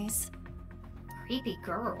old days. Creepy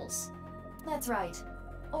girls. That's right.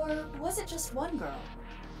 Or was it just one girl?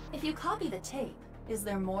 If you copy the tape, is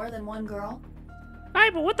there more than one girl?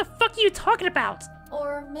 Alright, but what the fuck are you talking about?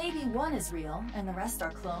 Or maybe one is real and the rest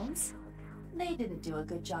are clones? They didn't do a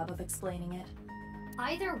good job of explaining it.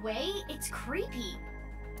 Either way, it's creepy.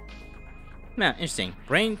 Yeah, interesting.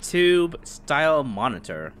 Brain tube style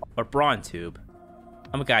monitor. Or brawn tube.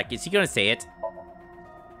 Oh my god, is he gonna say it?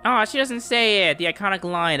 Oh, she doesn't say it. The iconic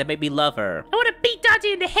line that made me love her. I wanna beat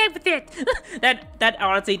Dante in the head with it! that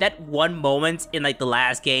honestly, that one moment in like the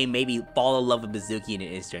last game made me fall in love with Mizuki in an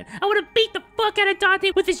instant. I wanna beat the fuck out of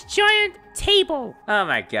Dante with his giant table! Oh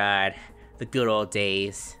my god. The good old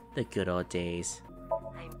days. The good old days.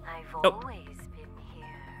 I've always been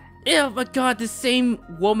here. Oh my god, the same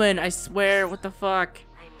woman, I swear. What the fuck?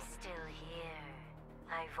 I'm still here.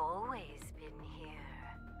 I've always been here.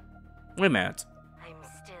 Wait a minute. I'm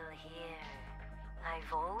still here.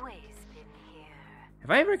 I've always been here.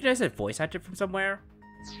 Have I ever recognized that voice actor from somewhere?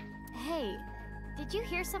 Hey, did you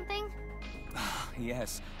hear something?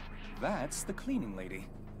 Yes, that's the cleaning lady.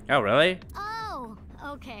 Oh, really? Oh,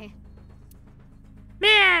 okay.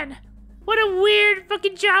 Man! What a weird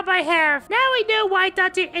fucking job I have! Now I know why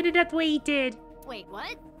Dante ended up the way he did. Wait,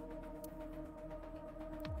 what?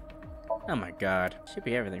 Oh my god. Should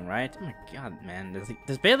be everything, right? Oh my god, man.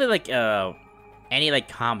 There's barely like any like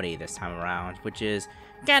comedy this time around, which is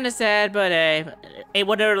kind of sad, but hey,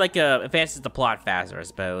 whatever like advances the plot faster, I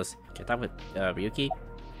suppose. Can I talk with Ryuki?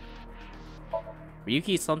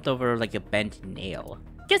 Ryuki slumped over like a bent nail.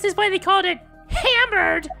 Guess that's why they called it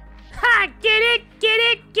hammered! Ha! Get it? Get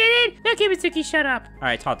it? Get it? Okay, Mitsuki, shut up.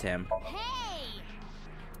 Alright, talk to him. Hey!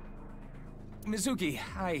 Mizuki,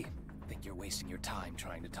 I think you're wasting your time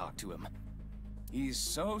trying to talk to him. He's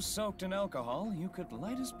so soaked in alcohol, you could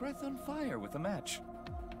light his breath on fire with a match.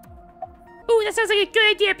 Ooh, that sounds like a good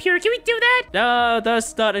idea, Pure. Can we do that? No,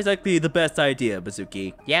 that's not exactly the best idea,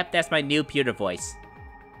 Mizuki. Yep, that's my new Pewter voice.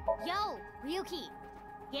 Yo, Ryuki.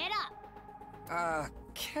 Get up!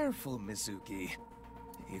 Careful, Mizuki.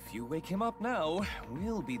 If you wake him up now,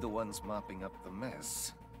 we'll be the ones mopping up the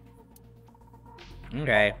mess.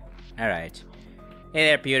 Okay. Alright. Hey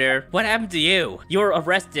there, Peter. What happened to you? You were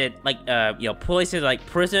arrested, like, placed in, like,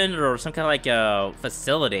 prison or some kind of, like,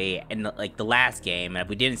 facility in, like, the last game, and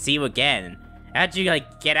we didn't see you again. How'd you,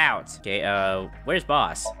 like, get out? Okay, where's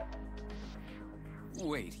Boss?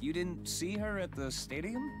 Wait, you didn't see her at the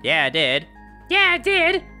stadium? Yeah, I did. Yeah, I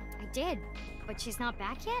did. I did, but she's not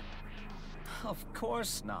back yet? Of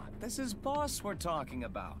course not. This is Boss we're talking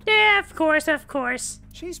about. Yeah, of course, of course.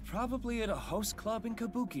 She's probably at a host club in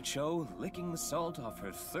Kabukicho, licking the salt off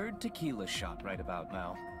her 3rd tequila shot right about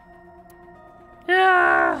now.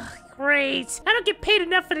 Ugh, great. I don't get paid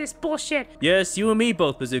enough for this bullshit. Yes, you and me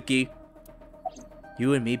both, Mizuki.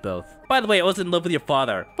 You and me both. By the way, I was in love with your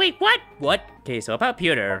father. Wait, what? What? Okay, so about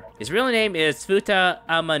Pewter. His real name is Futa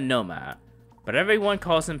Amanoma, but everyone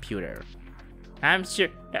calls him Pewter. I'm sure.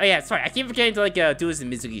 Oh yeah, sorry, I keep forgetting to like do this in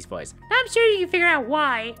Mizuki's voice. I'm sure you can figure out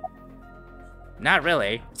why. Not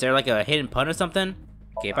really. Is there like a hidden pun or something?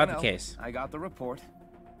 Okay, about the case. I got the report.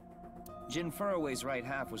 Jin Furroway's right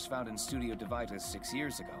half was found in Studio Devitas 6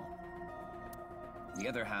 years ago. The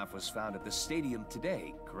other half was found at the stadium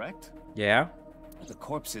today, correct? Yeah. The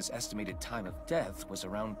corpse's estimated time of death was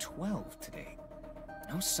around 12 today.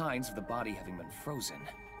 No signs of the body having been frozen.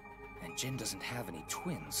 And Jin doesn't have any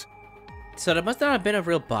twins. So that must not have been a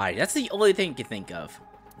real body. That's the only thing you can think of.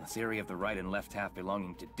 The theory of the right and left half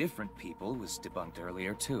belonging to different people was debunked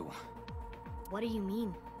earlier, too. What do you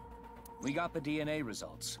mean? We got the DNA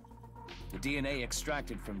results. The DNA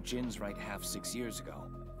extracted from Jin's right half 6 years ago.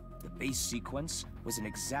 The base sequence was an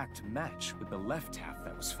exact match with the left half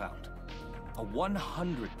that was found. A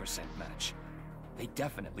 100% match. They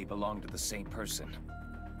definitely belong to the same person.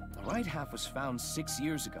 The right half was found 6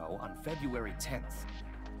 years ago on February 10th.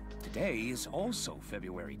 Today is also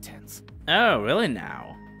February 10th. Oh, really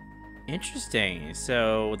now? Interesting.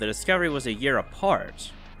 So the discovery was a year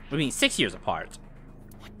apart. I mean, 6 years apart.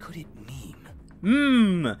 What could it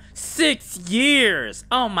mean? 6 years!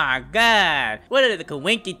 Oh my god! What is the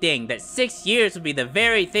coinky thing that 6 years would be the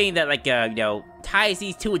very thing that, like, ties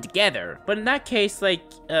these two together? But in that case, like,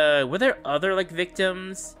 were there other, like,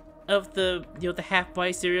 victims of the, the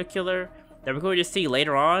half-bite serial killer that we're going to see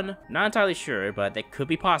later on? Not entirely sure, but that could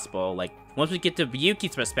be possible. Like, once we get to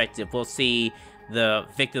Ryuki's perspective, we'll see the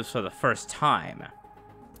victims for the first time. I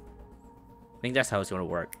think that's how it's going to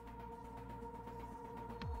work.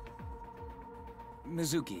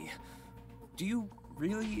 Mizuki, do you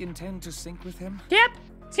really intend to sync with him? Yep.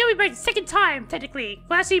 It's gonna be my second time, technically.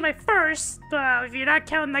 Well, actually my first, if you're not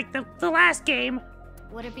counting, like, the last game.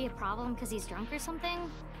 Would it be a problem because he's drunk or something?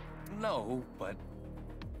 No, but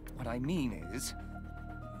what I mean is,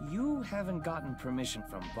 you haven't gotten permission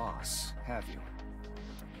from Boss, have you?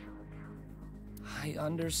 I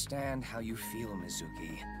understand how you feel,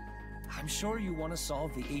 Mizuki. I'm sure you want to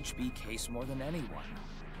solve the HB case more than anyone.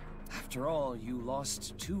 After all, you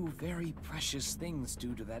lost two very precious things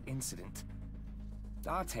due to that incident.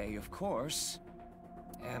 Date, of course,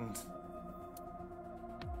 and...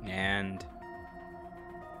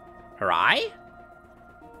 Her eye?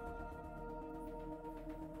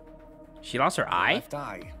 She lost her eye? Left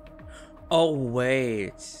eye. Oh,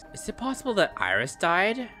 wait. Is it possible that Iris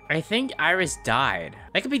died? I think Iris died.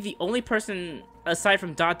 That could be the only person aside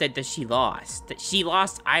from Dot that she lost. That she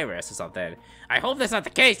lost Iris or something. I hope that's not the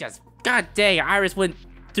case, because god dang, Iris went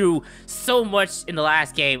through so much in the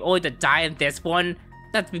last game, only to die in this one.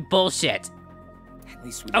 That'd be bullshit. At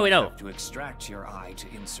least we don't have to extract your eye to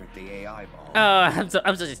insert the AI ball. Oh,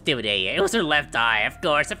 I'm such a stupid idiot. It was her left eye, of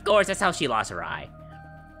course, that's how she lost her eye.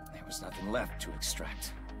 There was nothing left to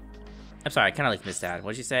extract. I'm sorry, I kinda like missed that.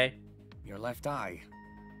 What'd you say? Your left eye.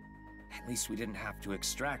 At least we didn't have to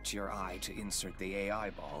extract your eye to insert the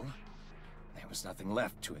AI ball. There was nothing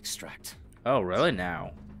left to extract. Oh, really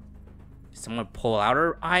now? Did someone pull out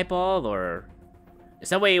her eyeball, or... Is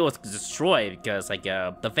that way it was destroyed because, like,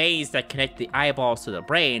 the veins that connect the eyeballs to the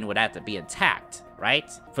brain would have to be intact, right?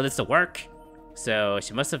 For this to work? So,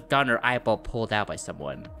 she must have gotten her eyeball pulled out by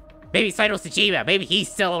someone. Maybe Saito Tsushima, maybe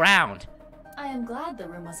he's still around! I am glad the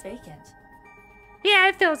room was vacant. Yeah,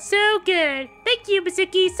 it felt so good. Thank you,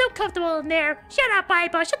 Mizuki. So comfortable in there. Shut up,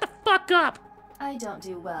 Aiba. Shut the fuck up. I don't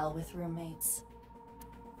do well with roommates.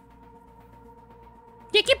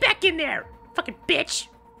 Yeah, get back in there, fucking bitch.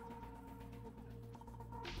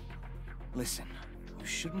 Listen, you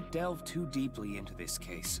shouldn't delve too deeply into this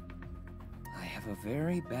case. I have a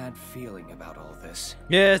very bad feeling about all this.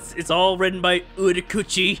 Yes, it's all written by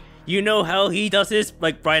Urikuchi. You know how he does his,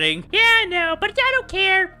 like, writing. Yeah, I know, but I don't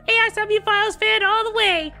care. AI Somnium Files fan all the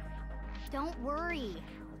way. Don't worry.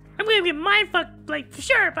 I'm gonna get mindfucked, like, for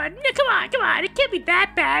sure, but no, come on, it can't be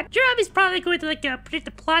that bad. Jeremy's probably going to, like, predict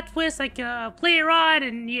the plot twist, like, later on,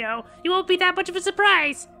 and, you know, it won't be that much of a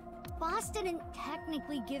surprise. Boss didn't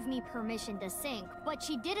technically give me permission to sync, but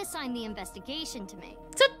she did assign the investigation to me.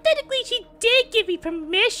 So technically she did give me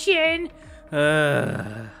permission.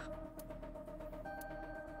 Come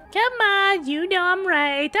on, you know I'm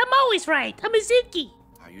right. I'm always right. I'm Mizuki.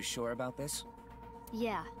 Are you sure about this?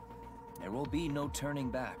 Yeah, There will be no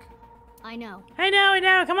turning back. I know. I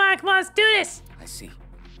know. Come on, let's do this. I see.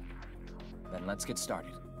 Then let's get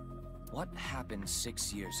started. What happened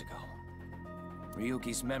 6 years ago?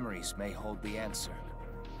 Ryuki's memories may hold the answer.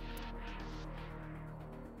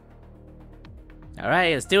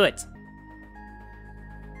 Alright, let's do it.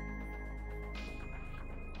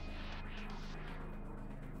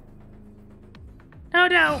 Oh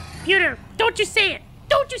no, Peter, don't you say it.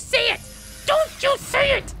 Don't you say it. Don't you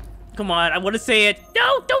say it. Come on, I want to say it.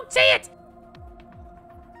 No, don't say it.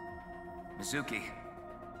 Mizuki,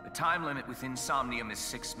 the time limit within Somnium is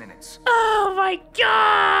 6 minutes. Oh my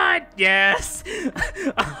god. Yes!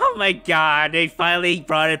 Oh my god, they finally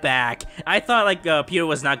brought it back. I thought like Peter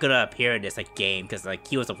was not gonna appear in this like game because like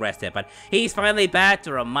he was arrested, but he's finally back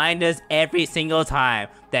to remind us every single time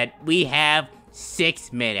that we have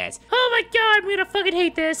 6 minutes. Oh my god, I'm gonna fucking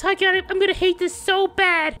hate this. I'm gonna hate this so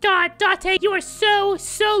bad. God, Date, you are so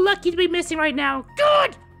lucky to be missing right now.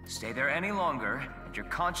 Good! Stay there any longer, and your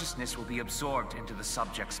consciousness will be absorbed into the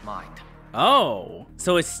subject's mind. Oh,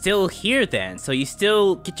 so it's still here then, so you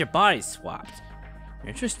still get your body swapped.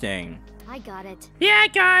 Interesting. I got it. Yeah,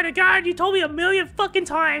 God, you told me a million fucking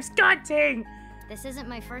times. God dang. This isn't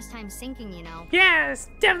my first time syncing, you know. Yeah, it's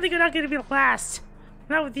definitely not gonna be the last.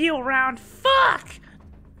 Not with you around. Fuck!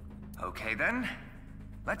 Okay then,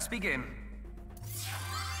 let's begin.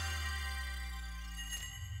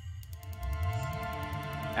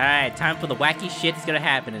 Alright, time for the wacky shit that's gonna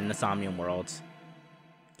happen in the Somnium world. It's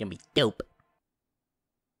gonna be dope.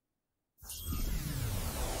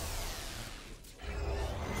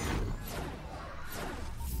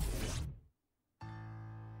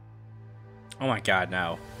 Oh my god,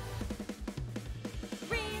 no.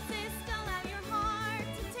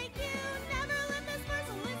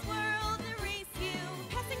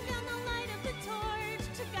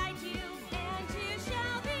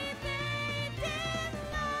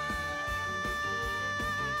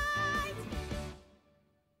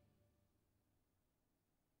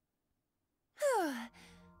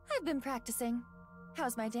 I've been practicing.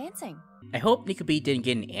 How's my dancing? I hope Nikubi didn't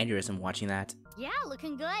get an aneurysm watching that. Yeah,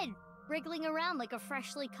 looking good. Wriggling around like a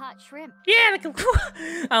freshly caught shrimp. Yeah, like a...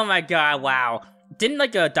 Oh my god, wow. Didn't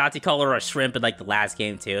like a Dottie call her a shrimp in like the last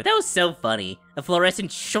game too? That was so funny. A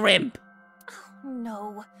fluorescent shrimp. Oh,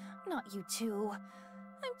 no, not you two.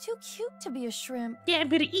 I'm too cute to be a shrimp. Yeah, I'm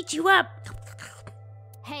gonna eat you up.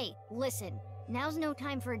 Hey, listen. Now's no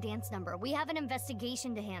time for a dance number. We have an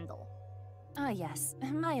investigation to handle. Ah, yes.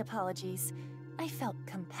 My apologies. I felt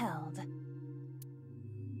compelled.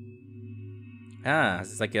 Ah,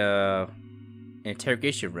 this is like an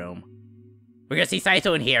interrogation room. We're gonna see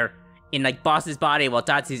Saito in here, in like boss's body while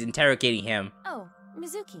Tatsu's interrogating him. Oh,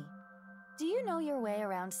 Mizuki. Do you know your way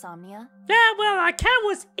around Somnia? Yeah, well, I kind of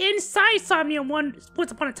was inside Somnium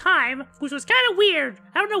once upon a time, which was kind of weird.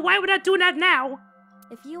 I don't know why we're not doing that now.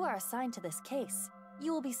 If you are assigned to this case,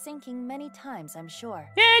 you will be sinking many times, I'm sure.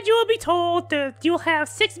 And you will be told that you'll have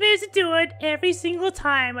 6 minutes to do it every single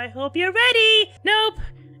time. I hope you're ready. Nope.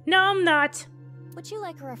 No, I'm not. Would you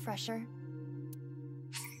like a refresher?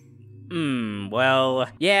 Well,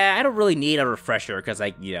 yeah, I don't really need a refresher because,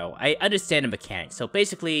 like, you know, I understand the mechanics. So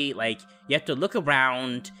basically, like, you have to look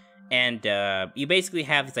around and you basically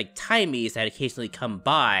have these, like, timies that occasionally come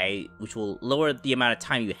by, which will lower the amount of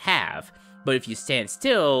time you have. But if you stand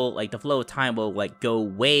still, like, the flow of time will, like, go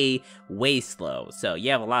way, way slow. So you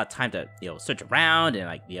have a lot of time to, you know, search around and,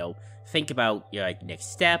 like, you know, think about your, like,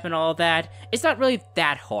 next step and all that. It's not really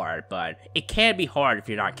that hard, but it can be hard if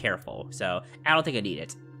you're not careful. So I don't think I need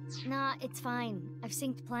it. Nah, it's fine. I've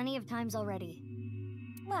synced plenty of times already.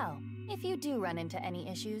 Well, if you do run into any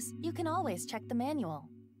issues, you can always check the manual.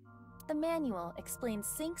 The manual explains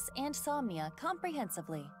syncs and Somnia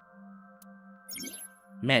comprehensively.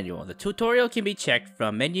 Manual. The tutorial can be checked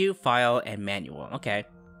from menu, file, and manual. Okay.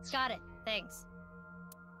 Got it. Thanks.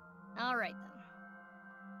 Alright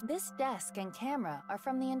then. This desk and camera are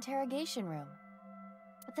from the interrogation room.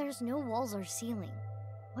 But there's no walls or ceiling.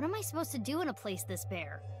 What am I supposed to do in a place this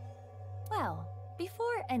bare? Well,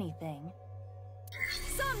 before anything...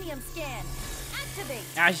 Somnium scan! Activate!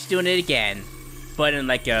 Ah, she's doing it again. but in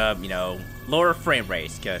like a, you know, lower frame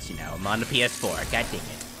rates, because, you know, I'm on the PS4, god dang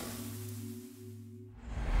it.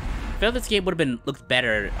 I feel this game would have looked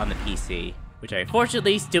better on the PC, which I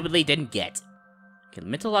unfortunately, stupidly didn't get. Okay,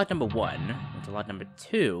 mental lock number 1, mental lock number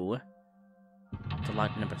 2, mental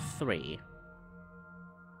lock number 3.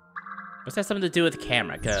 What's that something to do with the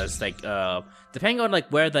camera? Because, like, depending on, like,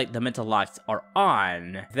 where, like, the mental locks are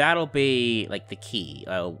on, that'll be, like, the key.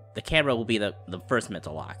 The camera will be the first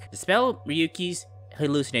mental lock. Dispel Ryuki's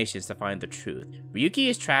hallucinations to find the truth. Ryuki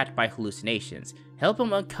is trapped by hallucinations. Help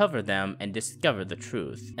him uncover them and discover the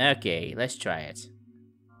truth. Okay, let's try it.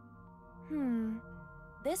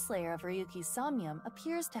 This layer of Ryuki's Somnium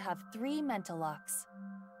appears to have 3 mental locks.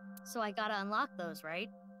 So I gotta unlock those,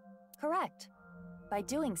 right? Correct. By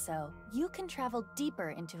doing so, you can travel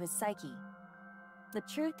deeper into his psyche. The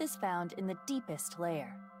truth is found in the deepest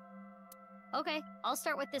layer. Okay, I'll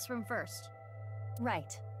start with this room first.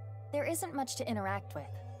 Right. There isn't much to interact with,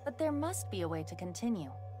 but there must be a way to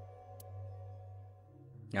continue.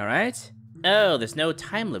 Alright. Oh, there's no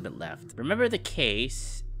time limit left. Remember the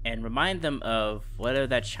case, and remind them of whatever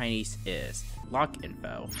that Chinese is. Lock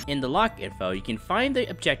info. In the lock info, you can find the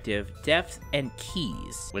objective, depth, and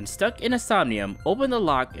keys. When stuck in a Somnium, open the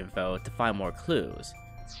lock info to find more clues.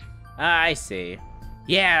 I see.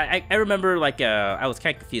 Yeah, I remember, like, I was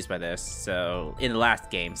kind of confused by this, so, in the last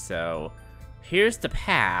game, so... Here's the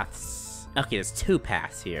paths. Okay, there's 2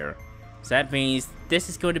 paths here. So that means this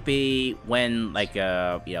is going to be when, like, you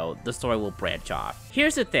know, the story will branch off.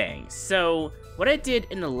 Here's the thing, so... What I did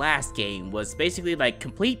in the last game was basically, like,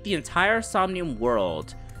 complete the entire Somnium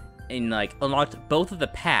world and, like, unlocked both of the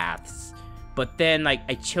paths, but then, like,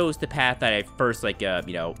 I chose the path that I first, like,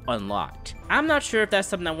 you know, unlocked. I'm not sure if that's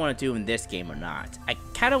something I want to do in this game or not. I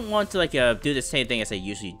kind of want to, like, do the same thing as I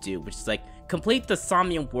usually do, which is, like, complete the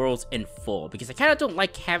Somnium worlds in full, because I kind of don't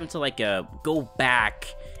like having to, like, go back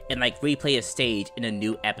and, like, replay a stage in a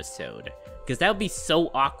new episode. Because that would be so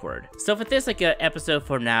awkward. So for this, like, episode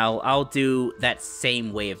for now, I'll do that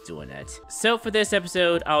same way of doing it. So for this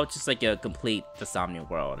episode, I'll just, like, complete the Somnium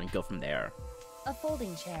world and go from there. A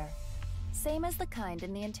folding chair. Same as the kind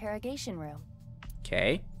in the interrogation room.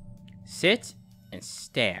 Okay. Sit and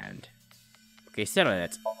stand. Okay, sit on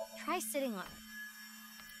it. Try sitting on it.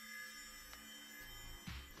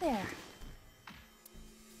 There.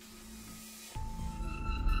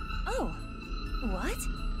 Oh. What?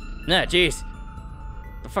 Nah, jeez.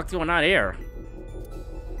 The fuck's going on here?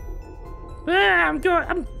 I'm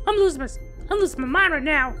losing my mind right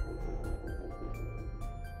now.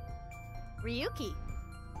 Ryuki.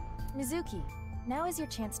 Mizuki, now is your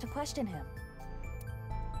chance to question him.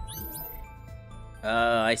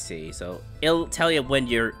 I see. So it'll tell you when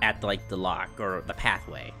you're at, like, the lock or the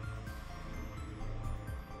pathway.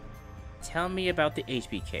 Tell me about the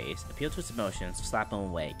HP case. Appeal to its emotions. Slap him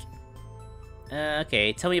awake.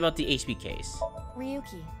 Okay, tell me about the HP case.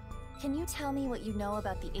 Ryuki, can you tell me what you know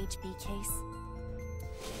about the HB case?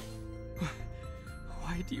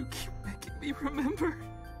 Why do you keep making me remember?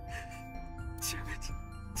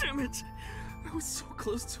 Damn it. I was so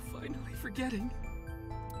close to finally forgetting.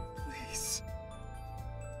 Please.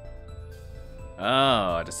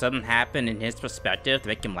 Oh, does something happen in his perspective to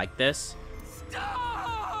make him like this?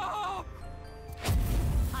 Stop!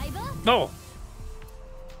 Aiba? No!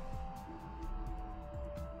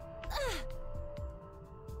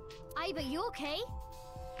 Aiba, you okay?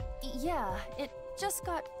 Yeah, it just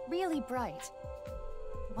got really bright.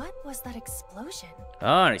 What was that explosion?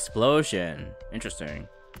 Oh, an explosion. Interesting.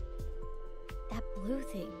 That blue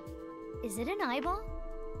thing. Is it an eyeball?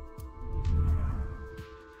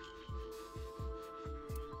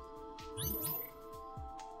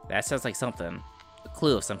 That sounds like something. A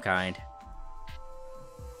clue of some kind.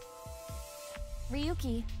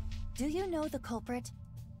 Ryuki, do you know the culprit?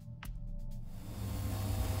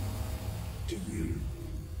 Do you?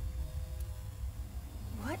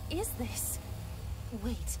 What is this?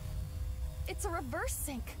 Wait. It's a reverse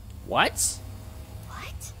sync. What?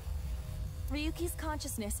 What? Ryuki's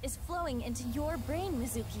consciousness is flowing into your brain,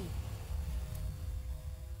 Mizuki.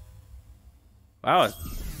 Wow.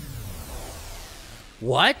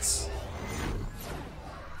 What?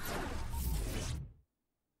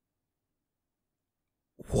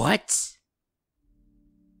 What?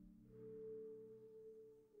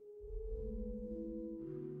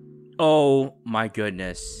 Oh my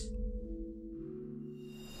goodness.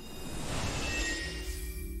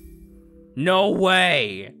 No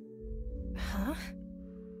way! Huh?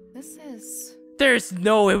 This is... There's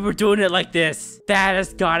no way we're doing it like this. That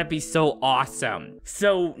has gotta be so awesome.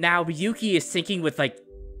 So now Ryuki is syncing with, like,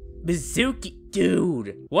 Mizuki.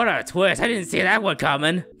 Dude, what a twist. I didn't see that one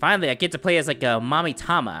coming. Finally, I get to play as like a Mommy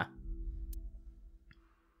Tama.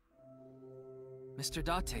 Mr.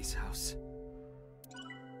 Date's house.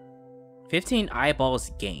 15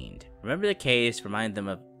 eyeballs gained. Remember the case, remind them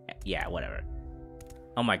of... Yeah, whatever.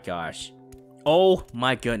 Oh my gosh. Oh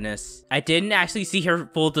my goodness. I didn't actually see her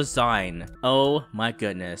full design. Oh my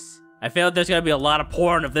goodness. I feel like there's gonna be a lot of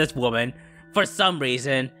porn of this woman. For some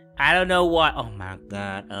reason. I don't know why. Oh my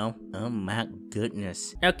god. Oh my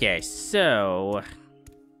goodness. Okay, so...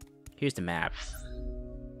 Here's the map.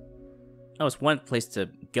 Oh, it's one place to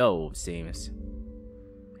go, it seems.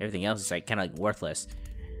 Everything else is like kind of like worthless.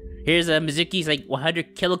 Here's Mizuki's like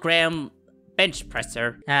 100 kilogram bench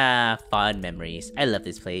presser. Ah, fond memories. I love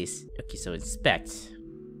this place. Okay, so inspect.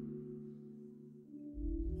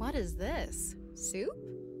 What is this? Soup?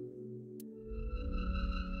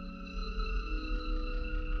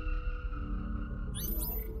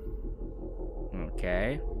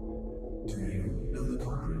 Okay. Do you know the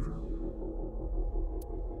culprit?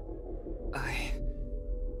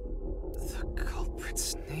 The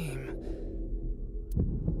culprit's name.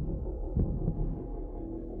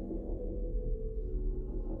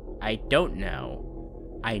 I don't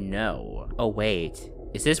know. I know. Oh wait.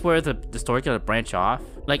 Is this where the story gonna branch off?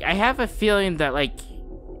 Like, I have a feeling that like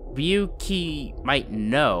Ryuki might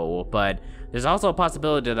know, but there's also a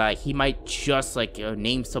possibility that he might just like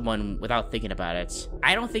name someone without thinking about it.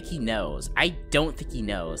 I don't think he knows. I don't think he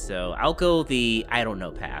knows, so I'll go the I don't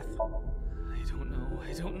know path.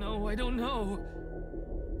 I don't know.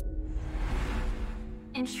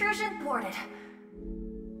 Intrusion thwarted.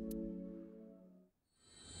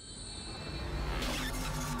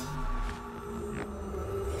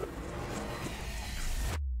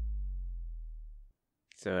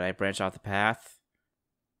 So did I branch off the path?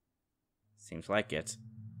 Seems like it.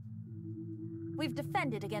 We've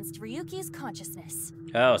defended against Ryuki's consciousness.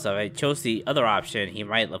 Oh, so if I chose the other option, he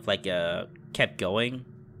might have like kept going.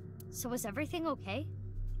 So was everything okay?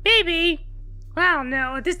 Baby! I don't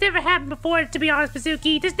know. This never happened before, to be honest,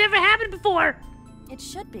 Mizuki. This never happened before! It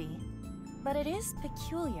should be, but it is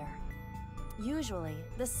peculiar. Usually,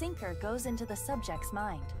 the sinker goes into the subject's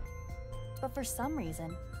mind. But for some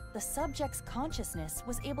reason, the subject's consciousness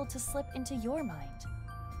was able to slip into your mind.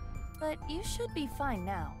 But you should be fine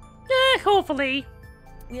now. Hopefully.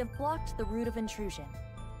 We have blocked the route of intrusion.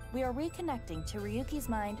 We are reconnecting to Ryuki's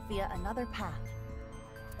mind via another path.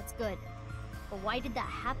 That's good. But why did that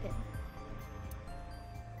happen?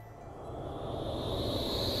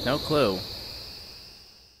 No clue.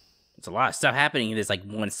 There's a lot of stuff happening in this like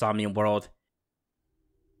one Somnium world.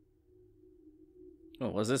 Oh,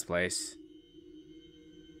 what's this place?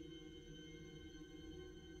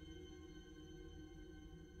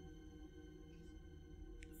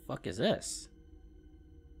 Fuck is this?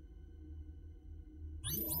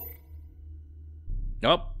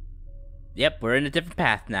 Nope. Yep, we're in a different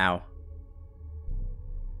path now.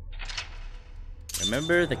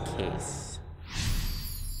 Remember the case.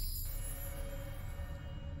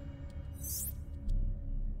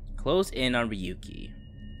 Close in on Ryuki.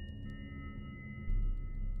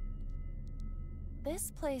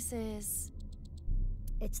 This place is...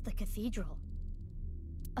 It's the cathedral.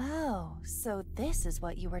 Oh, so this is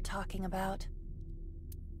what you were talking about.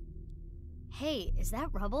 Hey, is that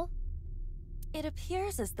rubble? It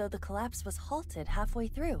appears as though the collapse was halted halfway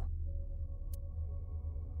through.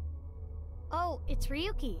 Oh, it's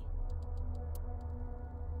Ryuki.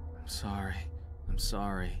 I'm sorry. I'm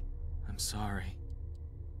sorry. I'm sorry.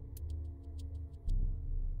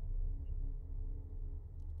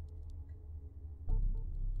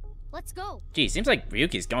 Let's go. Gee, seems like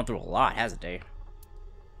Ryuki's gone through a lot, hasn't he?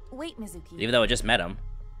 Wait, Mizuki. Even though I just met him.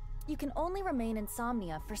 You can only remain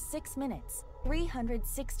insomnia for 6 minutes,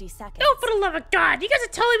 360 seconds. Oh, for the love of God! You guys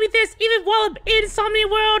are telling me this even while I'm in Somnium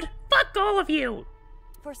World? Fuck all of you!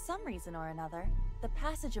 For some reason or another, the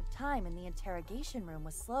passage of time in the interrogation room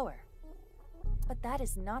was slower. But that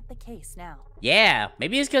is not the case now. Yeah,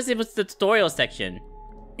 maybe it's because it was the tutorial section.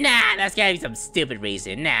 Nah, that's gotta be some stupid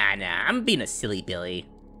reason. Nah, I'm being a silly Billy.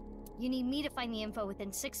 You need me to find the info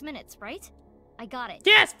within 6 minutes, right? I got it.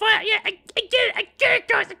 Yes, fine, yeah, I get it,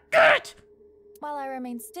 guys, I get it! While I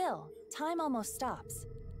remain still, time almost stops.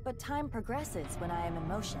 But time progresses when I am in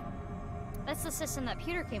motion. That's the system that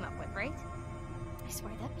Pewter came up with, right? I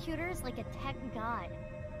swear, that Pewter is like a tech god.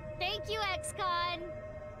 Thank you, ex-con!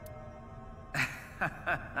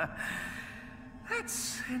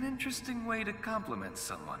 That's an interesting way to compliment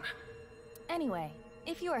someone. Anyway,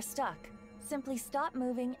 if you are stuck, simply stop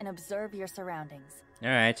moving and observe your surroundings.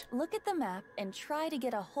 Alright. Look at the map and try to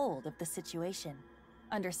get a hold of the situation.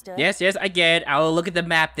 Understood? Yes, I get it. I will look at the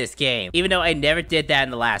map this game. Even though I never did that in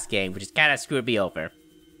the last game, which is kind of screwed me over.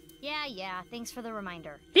 Yeah, thanks for the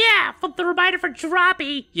reminder. Yeah, for the reminder for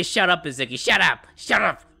Droppy. You shut up, Mizuki. Shut up. Shut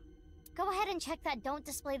up. Go ahead and check that don't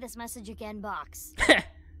display this message again box.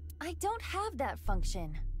 I don't have that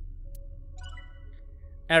function.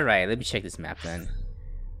 Alright, let me check this map then.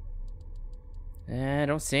 I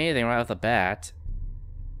don't see anything right off the bat.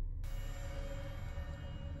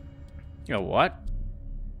 You know what?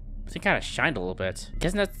 This thing kind of shined a little bit.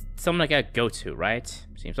 Guessing that's something I gotta go to, right?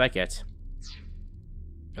 Seems like it.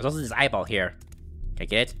 There's also this eyeball here. Can I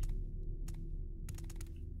get it?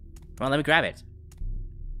 Come on, let me grab it.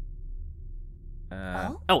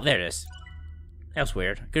 Oh, there it is. That was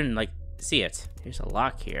weird. I couldn't, like, see it. Here's a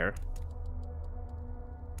lock here.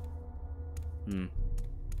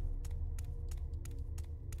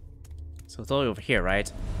 So it's all over here, right?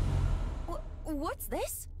 What's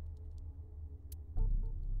this?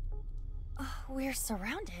 We're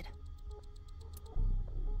surrounded.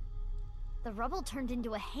 The rubble turned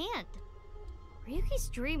into a hand. Ryuki's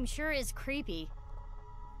dream sure is creepy.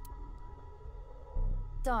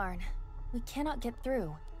 Darn. We cannot get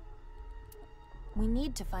through. We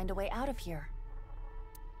need to find a way out of here.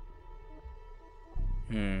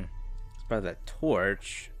 It's by the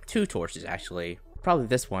torch. 2 torches, actually. Probably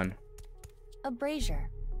this one. A brazier.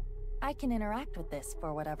 I can interact with this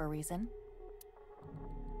for whatever reason.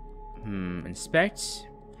 Inspect.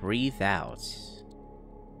 Breathe out.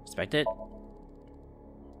 Inspect it.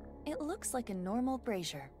 It looks like a normal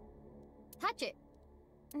brazier. Touch it.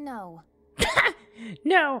 No.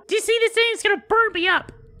 No. Do you see this thing? It's gonna burn me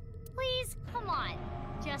up. Please, come on.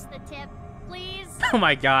 Just the tip, please. Oh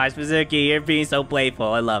my gosh, Mizuki, you're being so playful.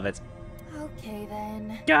 I love it. Okay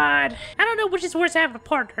then. God, I don't know which is worse to have a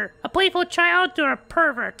partner. A playful child or a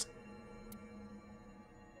pervert.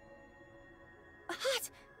 Hot!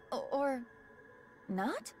 Or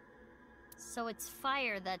not? So it's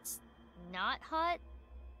fire that's not hot?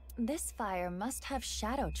 This fire must have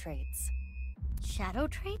shadow traits. Shadow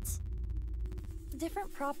traits?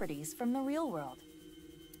 Different properties from the real world.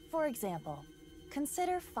 For example,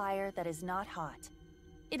 consider fire that is not hot.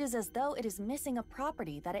 It is as though it is missing a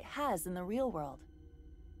property that it has in the real world.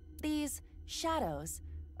 These shadows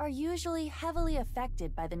are usually heavily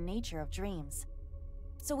affected by the nature of dreams.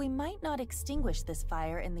 So we might not extinguish this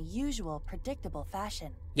fire in the usual predictable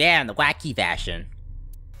fashion. Yeah, in the wacky fashion.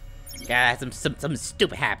 Yeah, some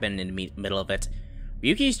stupid happened in the middle of it.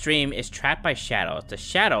 Ryuki's dream is trapped by shadows. The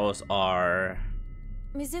shadows are...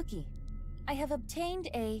 Mizuki, I have obtained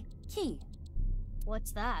a key.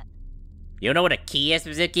 What's that? You don't know what a key is,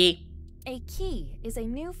 Mizuki? A key is a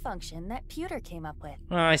new function that Pewter came up with.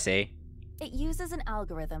 Oh, I see. It uses an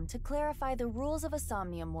algorithm to clarify the rules of a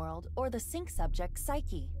Somnium world or the sync subject's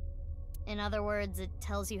psyche. In other words, it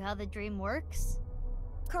tells you how the dream works?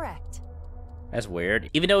 Correct. That's weird.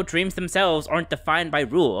 Even though dreams themselves aren't defined by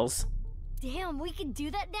rules. Damn, we can do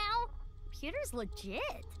that now? Pewter's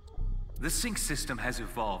legit. The sync system has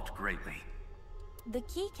evolved greatly. The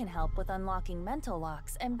key can help with unlocking mental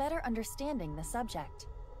locks and better understanding the subject.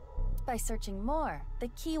 By searching more, the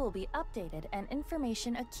key will be updated and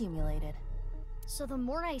information accumulated. So the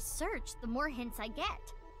more I search, the more hints I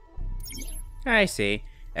get. I see.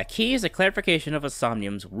 A key is a clarification of a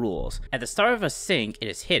Somnium's rules. At the start of a sync, it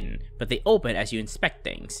is hidden, but they open as you inspect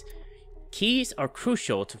things. Keys are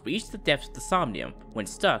crucial to reach the depths of the Somnium. When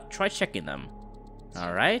stuck, try checking them.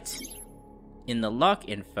 Alright. In the lock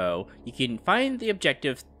info, you can find the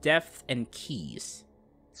objective, depth, and keys.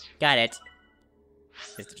 Got it.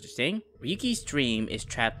 It's interesting. Ryuki's dream is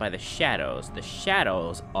trapped by the shadows. The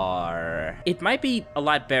shadows are... It might be a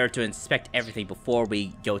lot better to inspect everything before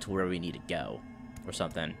we go to where we need to go. Or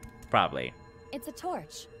something. Probably. It's a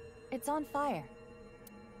torch. It's on fire.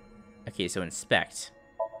 Okay, so inspect.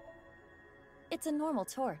 It's a normal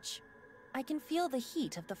torch. I can feel the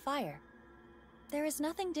heat of the fire. There is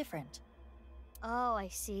nothing different. Oh, I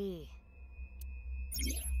see.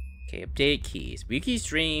 Okay, update keys. Ryuki's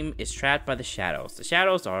dream is trapped by the shadows. The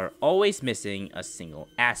shadows are always missing a single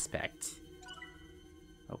aspect.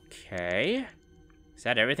 Okay. Is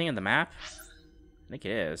that everything in the map? I think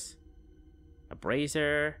it is. A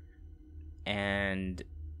brazier and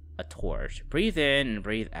a torch. Breathe in and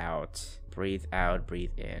breathe out. Breathe out,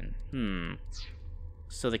 breathe in.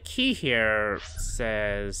 So the key here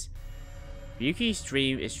says... Ryuki's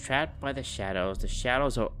dream is trapped by the shadows. The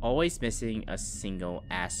shadows are always missing a single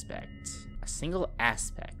aspect. A single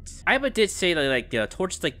aspect. Aiba did say that like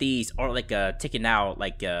torches like these aren't like taken out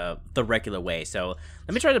like the regular way. So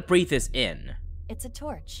let me try to breathe this in. It's a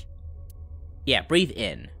torch. Yeah, breathe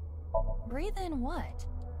in. Breathe in what?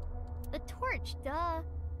 The torch, duh.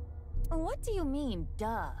 What do you mean,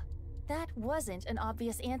 duh? That wasn't an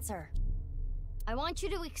obvious answer. I want you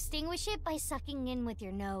to extinguish it by sucking in with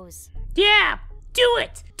your nose. Yeah! Do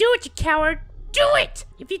it! Do it, you coward! Do it!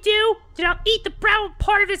 If you do, then I'll eat the brown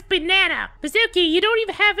part of this banana! Mizuki, you don't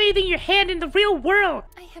even have anything in your hand in the real world!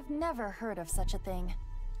 I have never heard of such a thing.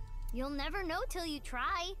 You'll never know till you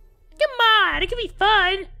try. Come on, it could be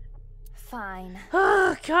fun! Fine.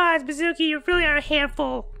 Oh god, Mizuki, you really are a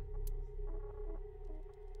handful.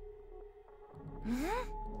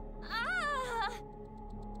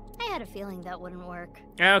 I had a feeling that wouldn't work.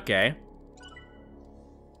 Okay.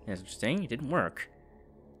 That's interesting. It didn't work.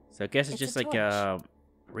 So I guess it's just like,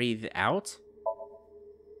 breathe out?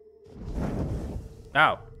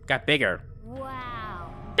 Oh, got bigger.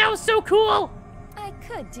 Wow. That was so cool! I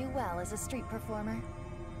could do well as a street performer.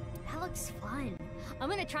 That looks fun. I'm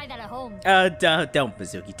gonna try that at home. Don't,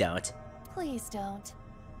 Mizuki, don't. Please don't.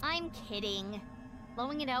 I'm kidding.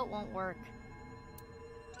 Blowing it out won't work.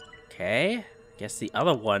 Okay. Guess the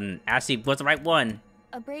other one actually was the right one.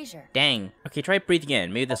 A brazier. Dang. Okay, try breathing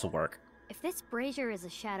in. Maybe this will work. If this brazier is a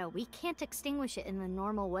shadow, we can't extinguish it in the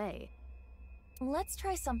normal way. Let's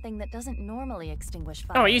try something that doesn't normally extinguish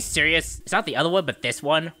fire. Oh, are you serious? It's not the other one, but this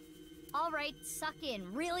one? Alright, suck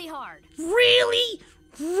in really hard. Really?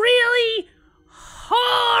 Really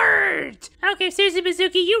hard! Okay, seriously,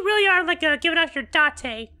 Mizuki, you really are like giving out your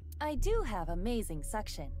date. I do have amazing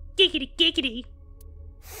suction. Giggity giggity.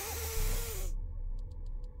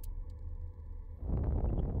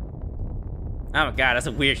 Oh my god, that's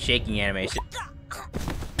a weird shaking animation.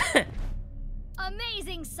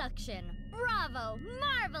 Amazing suction. Bravo.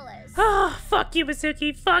 Marvelous. Oh, fuck you,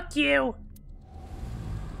 Mizuki. Fuck you.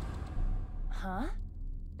 Huh?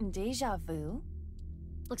 Deja vu?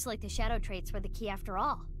 Looks like the shadow traits were the key after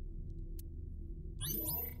all.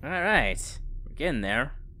 Alright. We're getting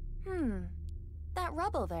there. That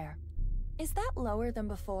rubble there. Is that lower than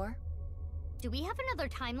before? Do we have another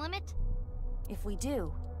time limit? If we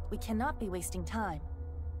do, we cannot be wasting time.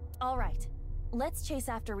 Alright, let's chase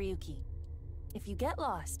after Ryuki. If you get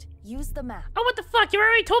lost, use the map. Oh, what the fuck? You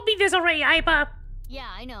already told me this already, Aiba. Yeah,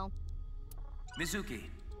 I know. Mizuki,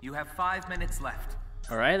 you have 5 minutes left.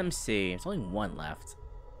 Alright, let me see. There's only one left.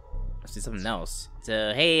 Let's do something else.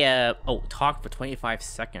 So, hey, oh, talk for 25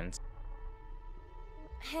 seconds.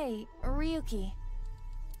 Hey, Ryuki.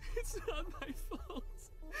 It's not my fault.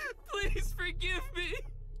 Please forgive me.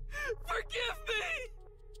 Forgive me.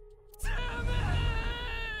 Damn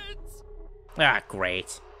it! Ah,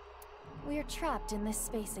 great. We're trapped in this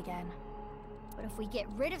space again. But if we get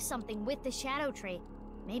rid of something with the shadow trait,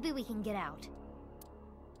 maybe we can get out.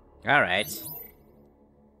 Alright.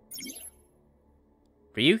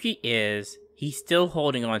 Ryuki is... He's still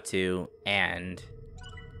holding on to, and...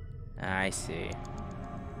 I see.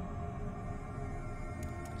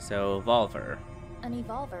 So, Evolver. An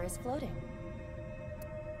evolver is floating.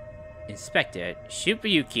 Inspect it. Shoot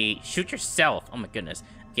Ryuki. Shoot yourself. Oh my goodness.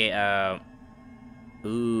 Okay,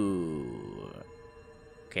 Ooh.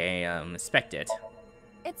 Okay, inspect it.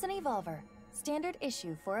 It's an evolver. Standard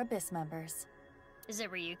issue for Abyss members. Is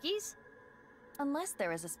it Ryuki's? Unless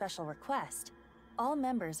there is a special request, all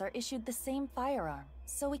members are issued the same firearm,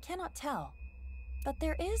 so we cannot tell. But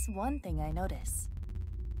there is one thing I notice.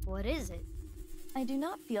 What is it? I do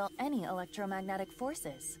not feel any electromagnetic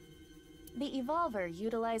forces. The evolver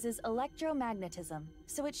utilizes electromagnetism,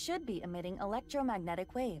 so it should be emitting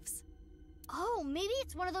electromagnetic waves. Oh, maybe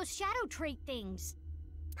it's one of those shadow trait things.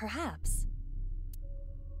 Perhaps.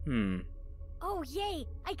 Oh, yay!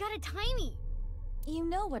 I got a timey! You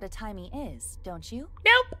know what a timey is, don't you?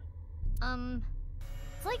 Nope!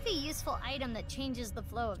 It's like the useful item that changes the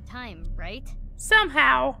flow of time, right?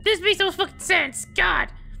 Somehow. This makes no fucking sense. God!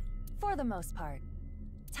 For the most part.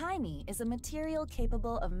 Timey is a material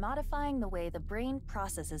capable of modifying the way the brain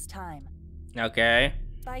processes time. Okay.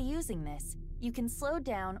 By using this, you can slow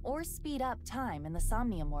down or speed up time in the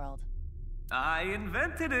Somnium world. I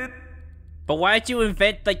invented it! But why'd you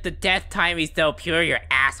invent, like, the death timies though, Pure, you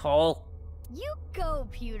asshole? You go,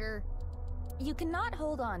 Pewter. You cannot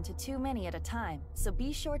hold on to too many at a time, so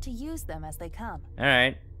be sure to use them as they come.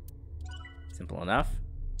 Alright. Simple enough.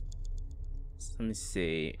 So let me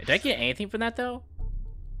see. Did I get anything from that, though?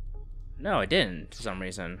 No, I didn't, for some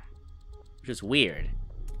reason. Which is weird.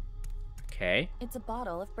 Okay. It's a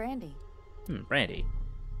bottle of brandy. Brandy.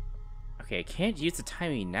 Okay, I can't use the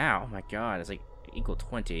timing now. Oh my god, it's like equal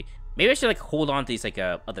 20. Maybe I should like hold on to these like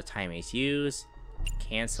other timings. Use,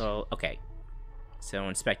 cancel. Okay. So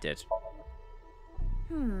inspect it.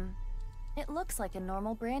 It looks like a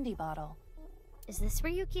normal brandy bottle. Is this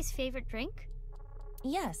Ryuki's favorite drink?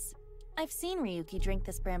 Yes. I've seen Ryuki drink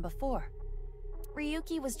this brand before.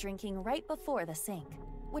 Ryuki was drinking right before the sink,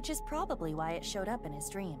 which is probably why it showed up in his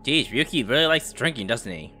dream. Jeez, Ryuki really likes drinking,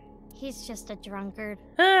 doesn't he? He's just a drunkard.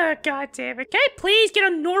 Oh, god damn it. Can I please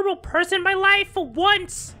get a normal person in my life for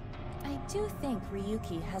once? I do think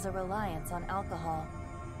Ryuki has a reliance on alcohol.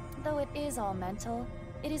 Though it is all mental,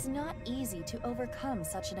 it is not easy to overcome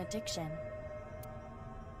such an addiction.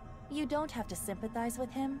 You don't have to sympathize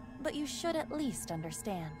with him, but you should at least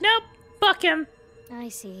understand. Nope. Fuck him. I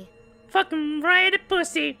see. Fuck him right in the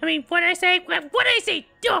pussy. I mean, what'd I say? What'd I say?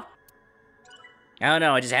 Ugh. I don't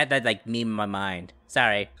know, I just had that, like, meme in my mind.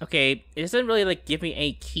 Sorry. Okay, it doesn't really, like, give me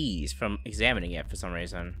any keys from examining it for some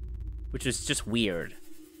reason. Which is just weird.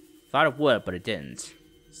 Thought it would, but it didn't.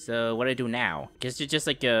 So, what do I do now? Guess it's just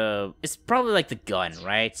like it's probably like the gun,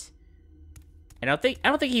 right? And I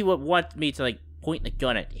don't think he would want me to, like, point the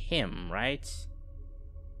gun at him, right?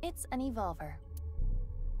 It's an evolver.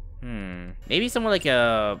 Maybe someone, like,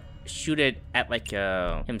 shoot it at, like,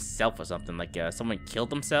 himself or something. Like, someone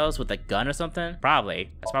killed themselves with a gun or something?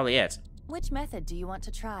 Probably. That's probably it. Which method do you want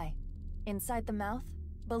to try? Inside the mouth?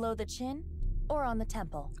 Below the chin? Or on the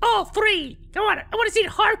temple? All three! Come on, I want to see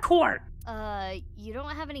it hardcore! You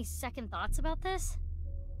don't have any second thoughts about this?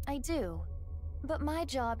 I do. But my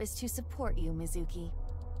job is to support you, Mizuki.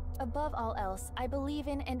 Above all else, I believe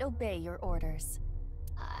in and obey your orders.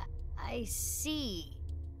 I see.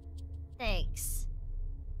 Thanks.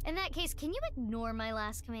 In that case, can you ignore my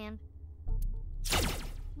last command?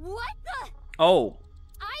 What the? Oh.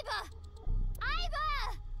 Aiba!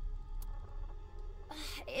 Aiba!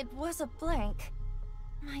 It was a blank.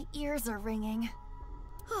 My ears are ringing.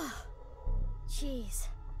 Jeez.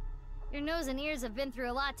 Your nose and ears have been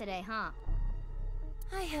through a lot today, huh?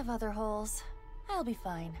 I have other holes. I'll be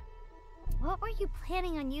fine. What were you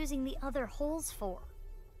planning on using the other holes for?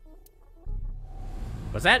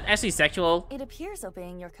 Was that actually sexual? It appears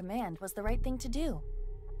obeying your command was the right thing to do.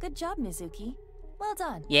 Good job, Mizuki. Well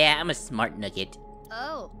done. Yeah, I'm a smart nugget.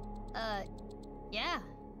 Oh, yeah.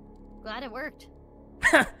 Glad it worked.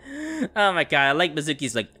 Oh my god, I like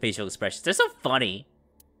Mizuki's, like, facial expressions. They're so funny.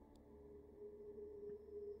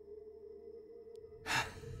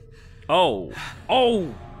 Oh.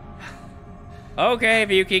 Oh! Okay,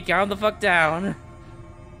 Ryuki, calm the fuck down.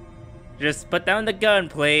 Just put down the gun,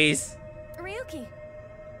 please. Ryuki!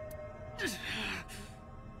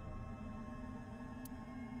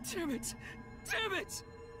 Damn it! Damn it!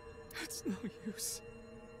 It's no use.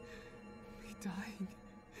 Me dying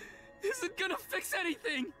isn't gonna fix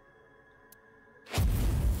anything!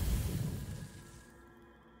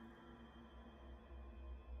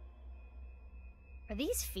 Are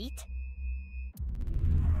these feet?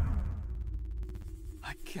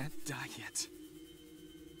 I can't die yet.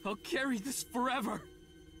 I'll carry this forever!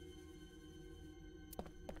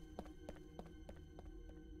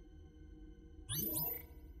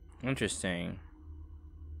 Interesting.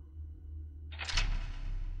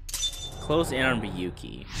 Close in on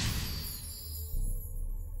Ryuki.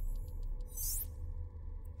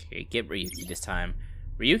 Okay, get Ryuki this time.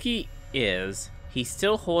 Ryuki is... He's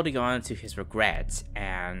still holding on to his regrets,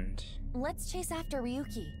 and... Let's chase after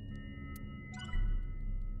Ryuki.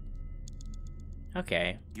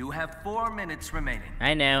 Okay. You have 4 minutes remaining.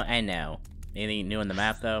 I know. Anything new on the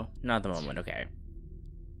map, though? Not at the moment, okay.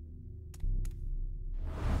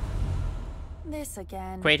 This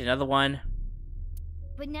again. Great, another one.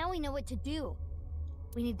 But now we know what to do.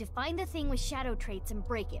 We need to find the thing with shadow traits and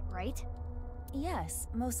break it, right? Yes,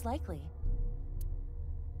 most likely.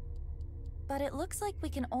 But it looks like we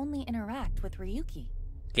can only interact with Ryuki.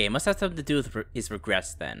 Okay, it must have something to do with his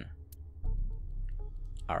regrets, then.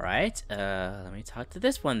 Alright, let me talk to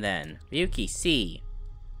this one, then. Ryuki, C.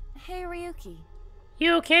 Hey, Ryuki.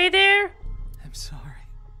 You okay there? I'm sorry.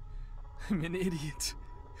 I'm an idiot.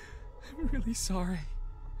 I'm really sorry.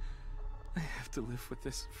 I have to live with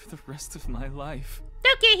this for the rest of my life.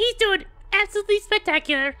 Okay, he's doing absolutely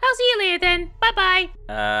spectacular. I'll see you later then.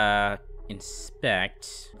 Bye-bye.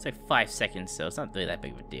 Inspect. It's like 5 seconds, so it's not really that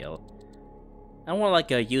big of a deal. I don't want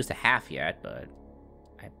to, like, use the half yet, but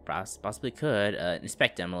I possibly could,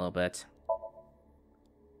 inspect them a little bit.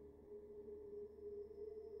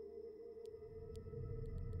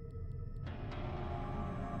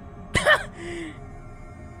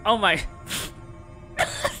 Oh my...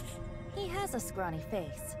 He has a scrawny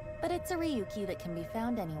face, but it's a Ryuki that can be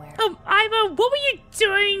found anywhere. Iva, what were you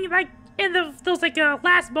doing, like, in those, like,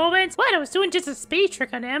 last moments? What, I was doing just a speed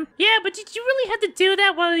trick on him. Yeah, but did you really have to do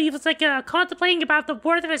that while he was, like, contemplating about the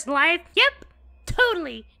worth of his life? Yep,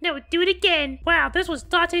 totally. Now do it again. Wow, this was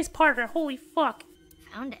Dante's partner, holy fuck.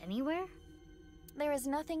 Found anywhere? There is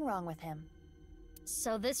nothing wrong with him.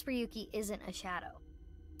 So this Ryuki isn't a shadow.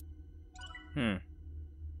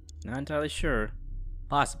 Not entirely sure.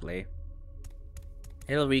 Possibly.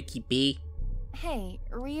 Hello, Ryuki B. Hey,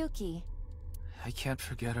 Ryuki. I can't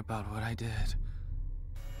forget about what I did.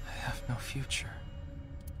 I have no future.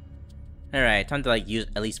 Alright, time to like use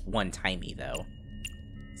at least one timey though.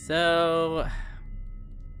 So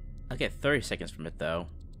I'll get 30 seconds from it though.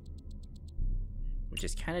 Which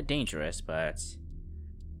is kinda dangerous, but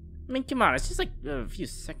I mean come on, it's just like a few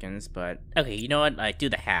seconds, but okay, you know what? I do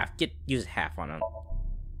the half. Use half on him.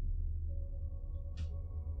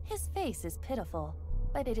 His face is pitiful,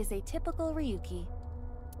 but it is a typical Ryuki.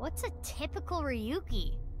 What's a typical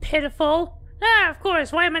Ryuki? Pitiful? Ah, of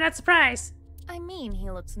course, why am I not surprised? I mean, he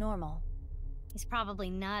looks normal. He's probably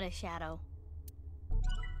not a shadow.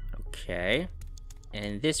 Okay.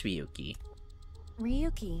 And this Ryuki.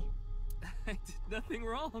 Ryuki. I did nothing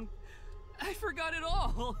wrong. I forgot it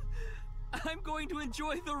all. I'm going to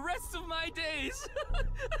enjoy the rest of my days.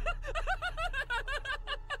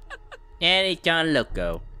 And it's gone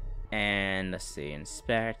loco. And let's see,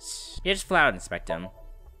 inspect. Yeah, just flat out inspect him.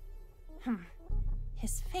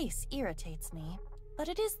 His face irritates me, but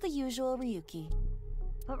it is the usual Ryuki.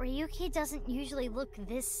 But Ryuki doesn't usually look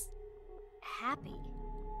this happy.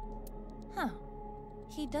 Huh.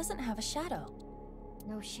 He doesn't have a shadow.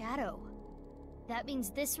 No shadow. That means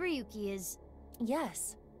this Ryuki is...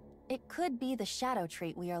 Yes. It could be the shadow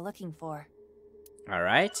trait we are looking for.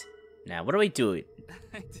 Alright. Now, what do we do?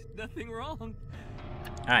 I did nothing wrong.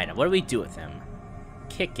 Alright, now what do we do with him?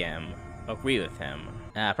 Kick him. Agree with him.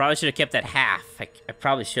 Probably should have kept that half. I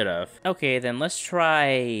probably should have. Okay, then let's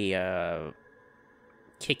try,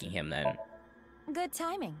 kicking him then. Good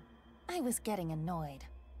timing. I was getting annoyed.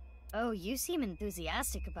 Oh, you seem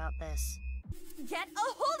enthusiastic about this. Get a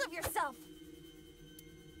hold of yourself!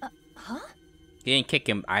 Huh? You didn't kick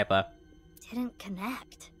him, Aiba. Didn't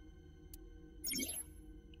connect.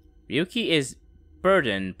 Ryuki is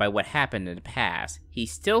burdened by what happened in the past.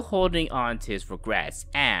 He's still holding on to his regrets,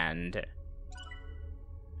 and...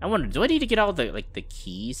 I wonder, do I need to get all the, like, the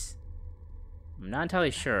keys? I'm not entirely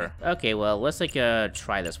sure. Okay, well, let's, like,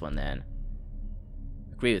 try this one then.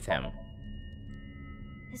 Agree with him.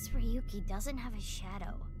 This Ryuki doesn't have a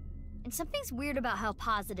shadow. And something's weird about how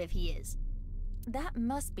positive he is. That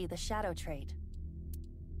must be the shadow trait.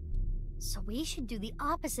 So we should do the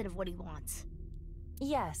opposite of what he wants.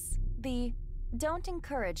 Yes, the don't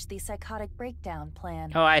encourage the psychotic breakdown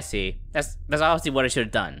plan. Oh, I see. That's obviously what I should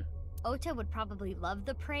have done. Ota would probably love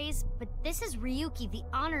the praise, but this is Ryuki, the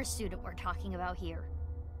honor student we're talking about here.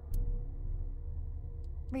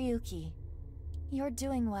 Ryuki, you're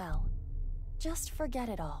doing well. Just forget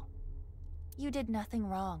it all. You did nothing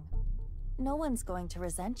wrong. No one's going to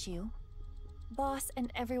resent you. Boss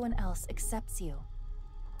and everyone else accepts you.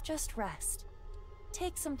 Just rest.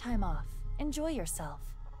 Take some time off. Enjoy yourself.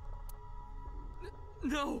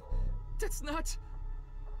 No, that's not...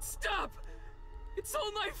 Stop! It's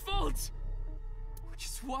all my fault! Which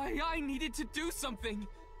is why I needed to do something.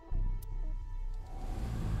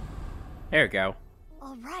 There we go.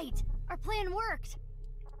 All right, our plan worked.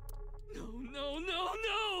 No, no, no,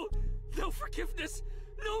 no! No forgiveness!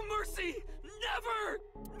 No mercy! Never!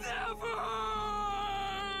 Never!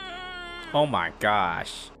 Oh my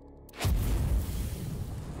gosh.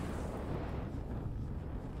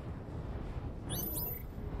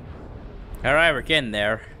 Alright, we're getting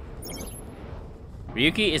there.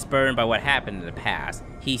 Ryuki is burdened by what happened in the past.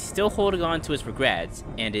 He's still holding on to his regrets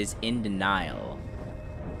and is in denial.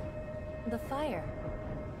 The fire.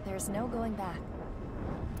 There's no going back.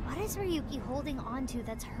 What is Ryuki holding on to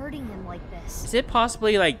that's hurting him like this? Is it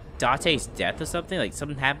possibly like Date's death or something? Like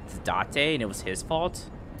something happened to Date and it was his fault?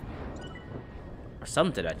 Or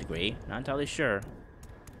something to that degree. Not entirely sure.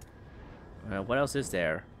 What else is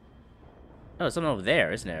there? Oh, there's something over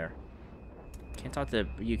there, isn't there? Can't talk to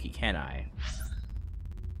Ryuki, can I?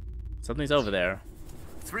 Something's over there.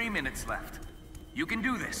 3 minutes left. You can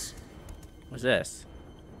do this. What's this?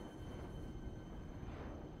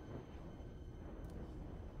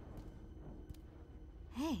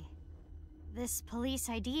 Hey, this police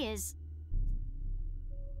ID is...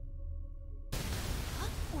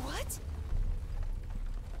 What?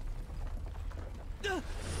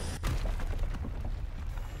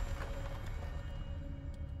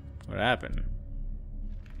 What happened?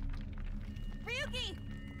 Ryuki!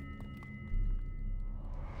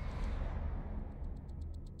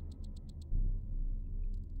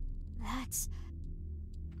 That's...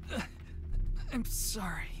 I'm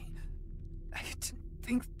sorry. I didn't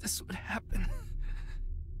think this would happen.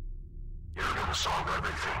 You're gonna solve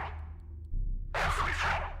everything.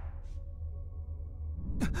 Everything.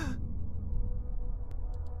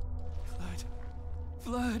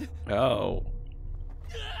 blood. Oh.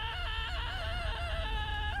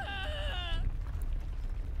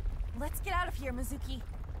 Let's get out of here, Mizuki.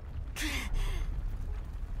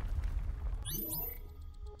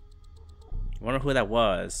 Wonder who that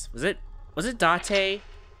was. Was it Date?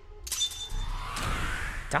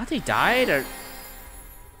 Date died, or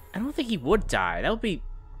I don't think he would die. That would be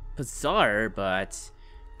bizarre, but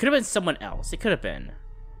could have been someone else. It could have been.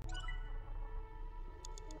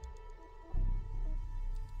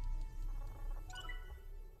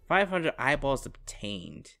 $500 eyeballs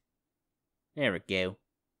obtained. There we go.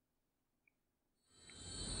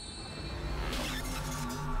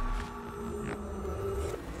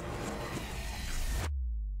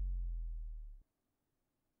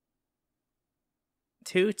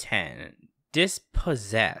 $210.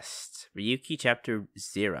 Dispossessed. Ryuki Chapter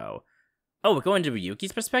 0. Oh, we're going to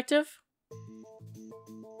Ryuki's perspective?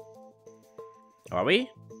 Are we?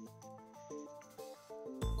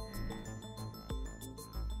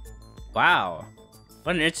 Wow.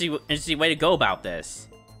 What an interesting way to go about this.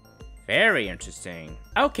 Very interesting.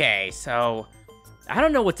 Okay, so I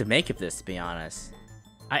don't know what to make of this, to be honest.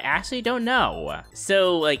 I actually don't know.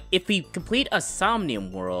 So, like, if we complete a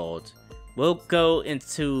Somnium world, we'll go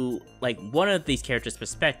into, like, one of these characters'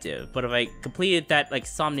 perspective. But if I completed that, like,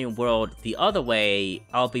 Somnium world the other way,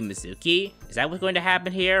 I'll be Mizuki? Is that what's going to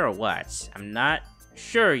happen here, or what? I'm not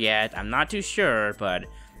sure yet. I'm not too sure, but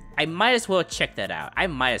I might as well check that out. I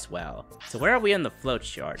might as well. So where are we on the float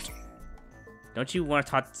chart? Don't you want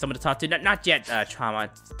to talk someone to talk to? Not yet, Trauma.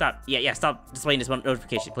 Stop. Yeah, stop displaying this one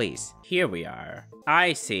notification, please. Here we are.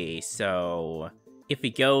 I see. So if we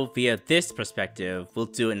go via this perspective, we'll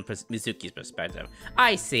do it in Mizuki's perspective.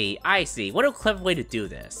 I see. What a clever way to do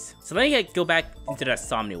this. So let me go back into that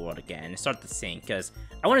Somnium world again and start the sync, because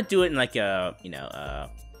I want to do it in like a,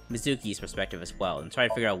 Mizuki's perspective as well, and try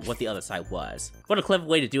to figure out what the other side was. What a clever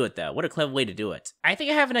way to do it, though. What a clever way to do it. I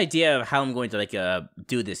think I have an idea of how I'm going to, like,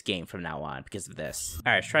 do this game from now on because of this.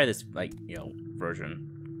 Alright, let's try this, like,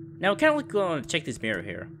 version. Now, kind of go and check this mirror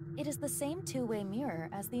here. It is the same two-way mirror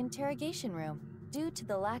as the interrogation room. Due to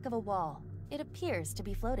the lack of a wall, it appears to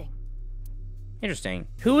be floating. Interesting.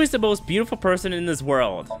 Who is the most beautiful person in this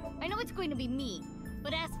world? I know it's going to be me,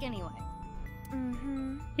 but ask anyway.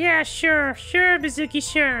 Yeah, sure, Mizuki,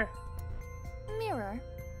 sure. Mirror,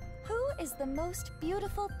 who is the most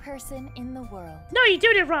beautiful person in the world? No, you're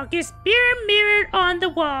doing it wrong. It's mirror on the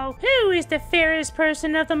wall. Who is the fairest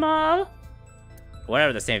person of them all?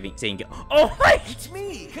 Whatever the same thing. Oh my! It's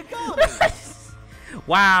me, Kagami.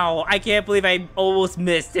 Wow, I can't believe I almost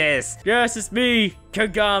missed this. Yes, it's me,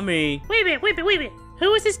 Kagami. Wait a minute.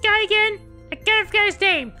 Who is this guy again? I gotta forget his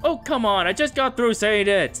name. Oh, come on, I just got through saying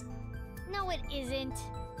it. No, it isn't.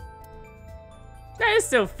 That is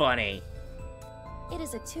so funny. It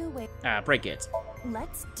is a two-way. Break it.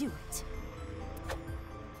 Let's do it.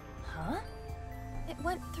 Huh? It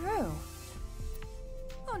went through.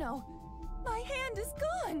 Oh no, my hand is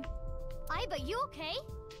gone. Aiba, you okay?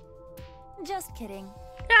 Just kidding.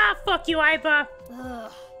 Ah, fuck you, Aiba.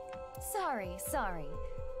 Ugh. Sorry.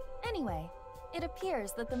 Anyway, it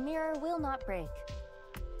appears that the mirror will not break.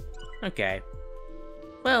 Okay.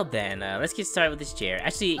 Well then, let's get started with this chair.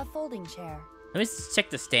 Actually, a folding chair. Let me just check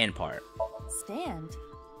the stand part. Stand?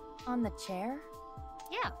 On the chair?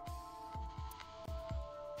 Yeah.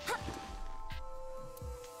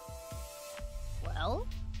 Well?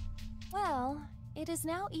 Well, it is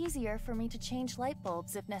now easier for me to change light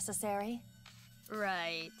bulbs if necessary.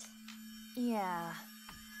 Right. Yeah.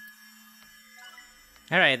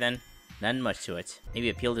 Alright then. Nothing much to it. Maybe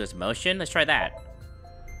appeal to his emotion? Let's try that.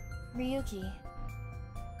 Ryuki,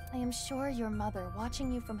 I am sure your mother,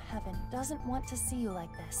 watching you from heaven, doesn't want to see you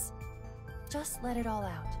like this. Just let it all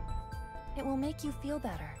out. It will make you feel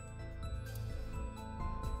better.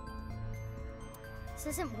 This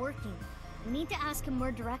isn't working. We need to ask him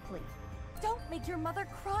more directly. Don't make your mother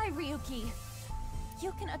cry, Ryuki!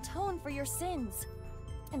 You can atone for your sins.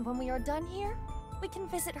 And when we are done here, we can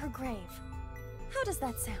visit her grave. How does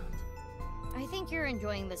that sound? I think you're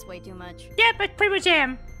enjoying this way too much. Yeah, but pretty much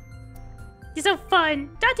am. It's so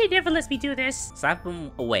fun. Dante never lets me do this. Slap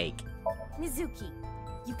him awake. Mizuki,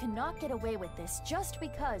 you cannot get away with this just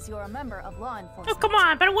because you're a member of law enforcement. Oh, come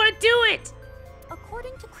on, but I want to do it!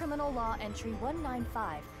 According to Criminal Law Entry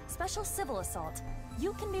 195, Special Civil Assault,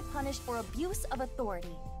 you can be punished for abuse of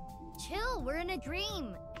authority. Chill, we're in a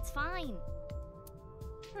dream. It's fine.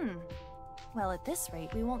 Well, at this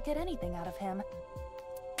rate, we won't get anything out of him.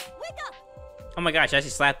 Wake up! Oh my gosh, I actually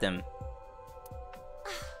slapped him.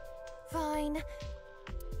 Fine.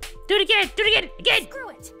 Do it again! Screw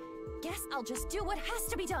it! Guess I'll just do what has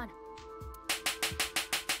to be done.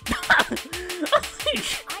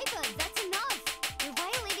 Iva, that's enough! You're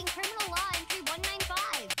violating criminal law entry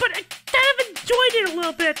 195. But I kind of enjoyed it a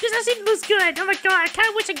little bit. This scene was good. Oh my god, I kind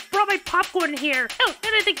of wish I brought my popcorn here. Oh,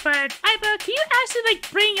 and I think fun. Iva, can you actually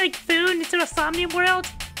like bring like food into the Somnium world?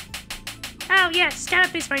 Oh yeah, stab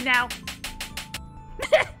face right now.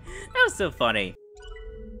 That was so funny.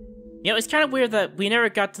 You know, it's kind of weird that we never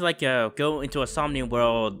got to like go into a Somnium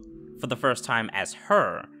world for the first time as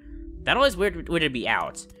her. That always weirded me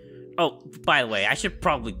out. Oh, by the way, I should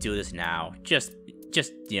probably do this now. Just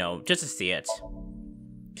you know, just to see it.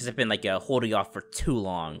 Because I've been like holding off for too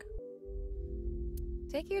long.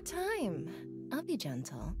 Take your time. I'll be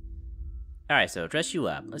gentle. Alright, so dress you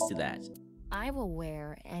up. Let's do that. I will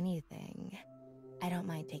wear anything. I don't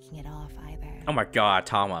mind taking it off either. Oh my god,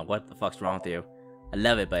 Tama, what the fuck's wrong with you? I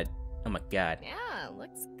love it, but oh my god. Yeah,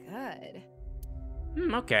 looks good.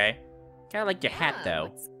 Okay. Kinda like your hat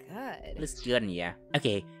though. Looks good. Looks good on ya.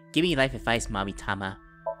 Okay, give me life advice, Mommy Tama.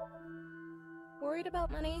 Worried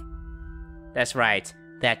about money? That's right.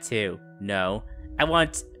 That too. No. I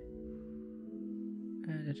want...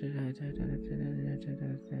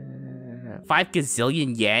 5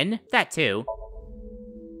 gazillion yen? That too.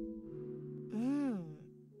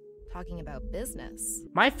 Talking about business.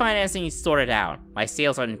 My financing is sorted out. My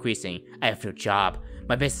sales are increasing. I have no job.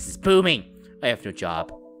 My business is booming. I have no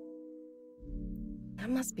job. That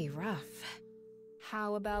must be rough.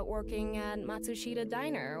 How about working at Matsushita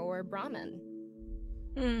Diner or Brahmin?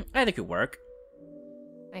 Either could work.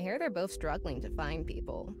 I hear they're both struggling to find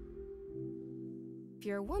people. If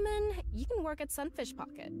you're a woman, you can work at Sunfish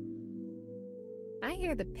Pocket. I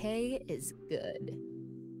hear the pay is good.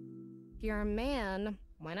 If you're a man,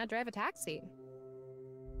 why not drive a taxi?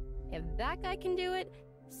 If that guy can do it,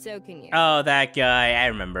 so can you. Oh, that guy. I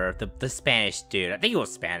remember. The Spanish dude. I think he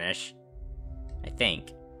was Spanish. I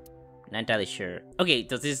think. Not entirely sure. Okay,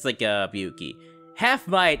 so this is like Ryuki. Half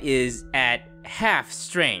might is at half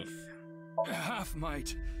strength. Half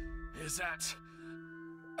might is at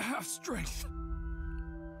half strength.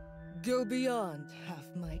 Go beyond half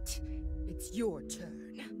might. It's your turn.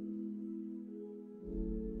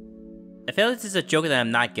 I feel like this is a joke that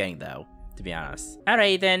I'm not getting though, to be honest.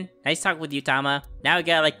 Alright then, nice talking with you, Tama. Now we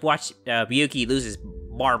gotta like watch Ryuki lose his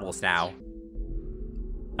marbles now.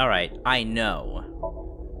 Alright, I know.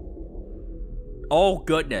 Oh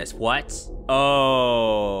goodness, what? Oh.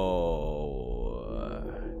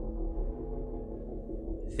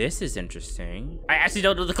 This is interesting. I actually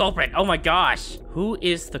don't know the culprit. Oh my gosh. Who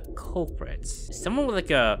is the culprit? Someone with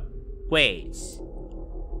like a... Wait.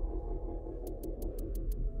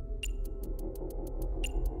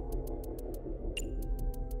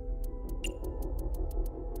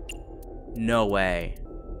 No way.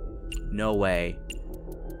 No way.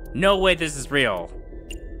 No way this is real.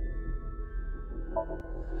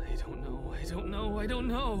 I don't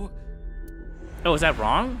know. Oh, is that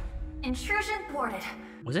wrong? Intrusion thwarted.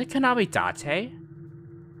 Was it Kanami Date?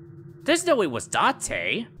 There's no way it was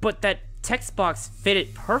Date, but that text box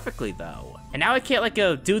fitted perfectly though. And now I can't like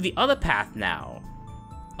do the other path now.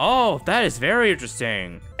 Oh, that is very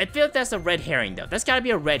interesting. I feel like that's a red herring though. That's gotta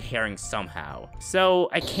be a red herring somehow. So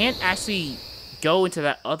I can't actually go into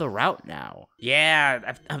that other route now.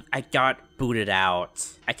 Yeah, I got booted out.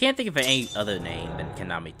 I can't think of any other name than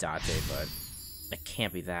Kanami Date, but it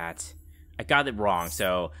can't be that. I got it wrong,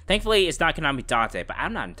 so thankfully it's not Kanami Date, but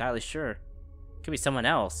I'm not entirely sure. Could be someone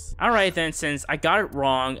else. Alright then, since I got it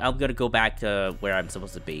wrong, I'm gonna go back to where I'm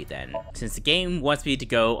supposed to be then, since the game wants me to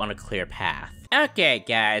go on a clear path. Okay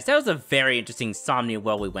guys, that was a very interesting Somnium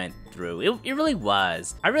world we went through. It really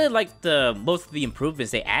was. I really liked most of the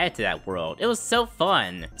improvements they added to that world. It was so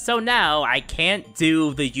fun. So now, I can't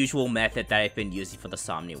do the usual method that I've been using for the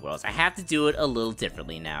Somnium worlds. I have to do it a little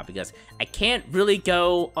differently now, because I can't really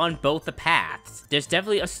go on both the paths. There's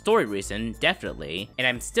definitely a story reason, definitely, and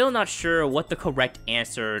I'm still not sure what the correct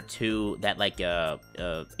answer to that, like,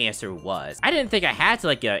 answer was. I didn't think I had to,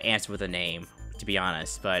 like, answer with a name, to be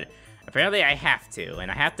honest, but apparently I have to, and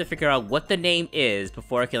I have to figure out what the name is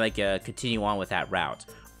before I can, like, continue on with that route.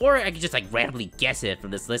 Or I could just, like, randomly guess it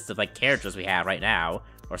from this list of, like, characters we have right now,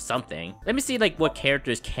 or something. Let me see, like, what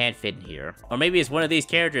characters can fit in here. Or maybe it's one of these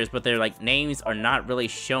characters, but their, like, names are not really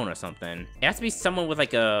shown or something. It has to be someone with,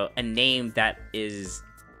 like, a name that is...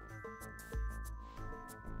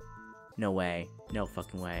 No way. No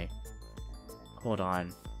fucking way. Hold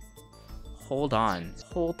on. Hold on.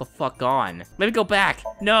 Hold the fuck on. Let me go back.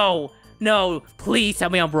 No. No. Please tell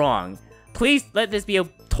me I'm wrong. Please let this be a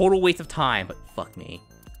total waste of time. But fuck me.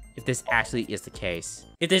 If this actually is the case.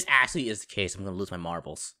 If this actually is the case, I'm gonna lose my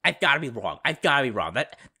marbles. I've gotta be wrong. I've gotta be wrong.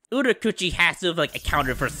 That Urakuchi has to have like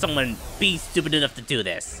accounted for someone being stupid enough to do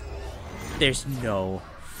this. There's no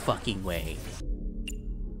fucking way.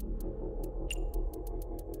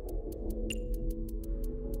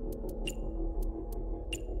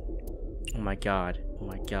 Oh my god. Oh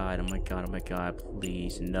my god. Oh my god. Oh my god.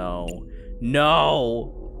 Please, no.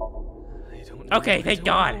 No! Okay, thank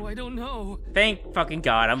God. I don't know. Thank fucking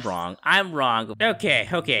God, I'm wrong. I'm wrong.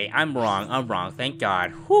 Okay, I'm wrong. Thank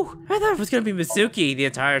God. Whew. I thought it was gonna be Mizuki the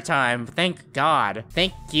entire time. Thank God.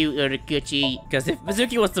 Thank you, Uriguchi. Because if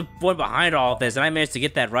Mizuki was the one behind all of this and I managed to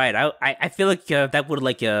get that right, I feel like that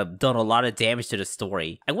would have done a lot of damage to the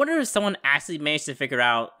story. I wonder if someone actually managed to figure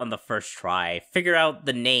out on the first try, figure out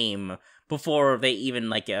the name before they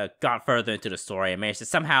even got further into the story and managed to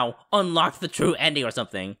somehow unlock the true ending or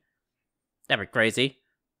something. That'd be crazy.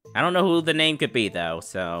 I don't know who the name could be though,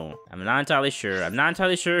 so I'm not entirely sure. I'm not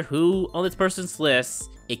entirely sure who on this person's list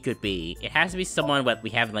it could be. It has to be someone that we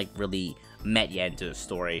haven't really met yet into the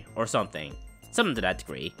story or something. Something to that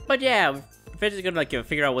degree. But yeah, we're just gonna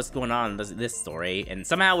figure out what's going on in this story, and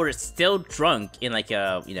somehow we're still drunk in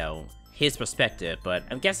his perspective, but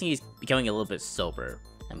I'm guessing he's becoming a little bit sober.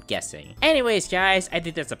 I'm guessing. Anyways, guys, I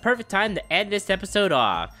think that's a perfect time to end this episode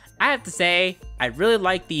off. I have to say, I really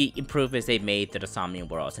like the improvements they made to the Somnium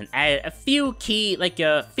worlds and added a few key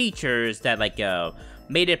features that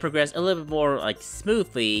made it progress a little bit more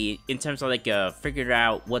smoothly in terms of figuring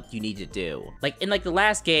out what you need to do. In the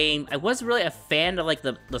last game, I wasn't really a fan of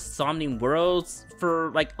the Somnium worlds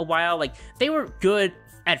for a while. They were good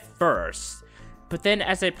at first. But then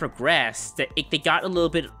as I progressed, they got a little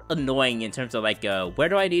bit annoying in terms of where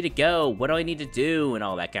do I need to go? What do I need to do? And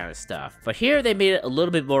all that kind of stuff. But here they made it a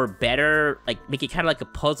little bit more better, make it kind of like a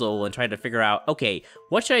puzzle and trying to figure out, okay,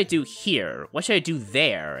 what should I do here? What should I do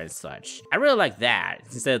there and such? I really like that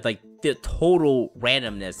instead of the total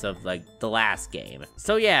randomness of the last game.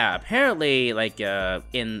 So yeah, apparently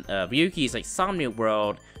in Ryuki's Somnium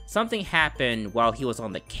world, something happened while he was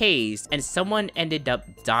on the case and someone ended up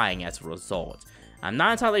dying as a result. I'm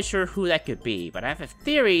not entirely sure who that could be, but I have a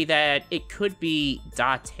theory that it could be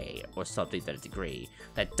Date or something to a degree.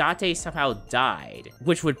 That Date somehow died,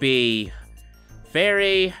 which would be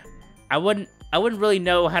very... I wouldn't really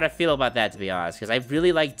know how to feel about that, to be honest, because I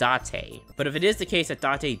really like Date. But if it is the case that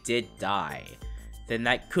Date did die, then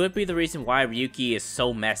that could be the reason why Ryuki is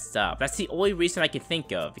so messed up. That's the only reason I can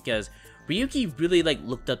think of, because Ryuki really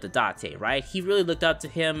looked up to Date, right? He really looked up to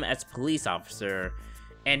him as a police officer.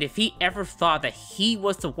 And if he ever thought that he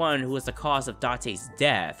was the one who was the cause of Date's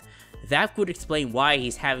death, that would explain why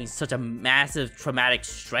he's having such a massive traumatic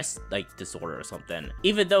stress disorder or something.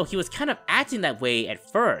 Even though he was kind of acting that way at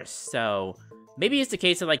first, so maybe it's the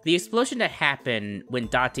case of the explosion that happened when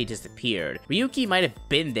Date disappeared. Ryuki might have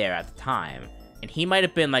been there at the time, and he might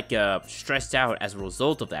have been stressed out as a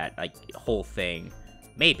result of that whole thing.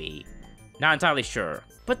 Maybe. Not entirely sure.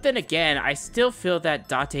 But then again, I still feel that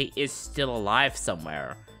Date is still alive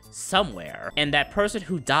somewhere. And that person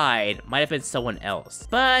who died might have been someone else.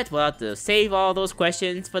 But we'll have to save all those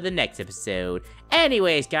questions for the next episode.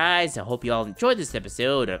 Anyways, guys, I hope you all enjoyed this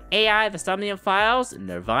episode of AI, the Somnium Files,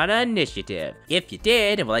 Nirvana Initiative. If you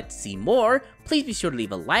did and would like to see more, please be sure to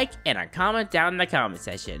leave a like and a comment down in the comment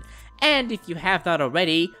section. And if you have not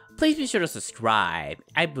already, please be sure to subscribe.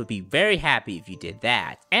 I would be very happy if you did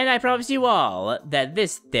that. And I promise you all that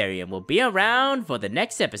this Therium will be around for the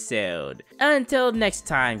next episode. Until next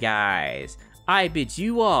time, guys, I bid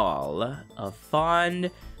you all a fond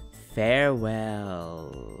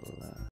farewell.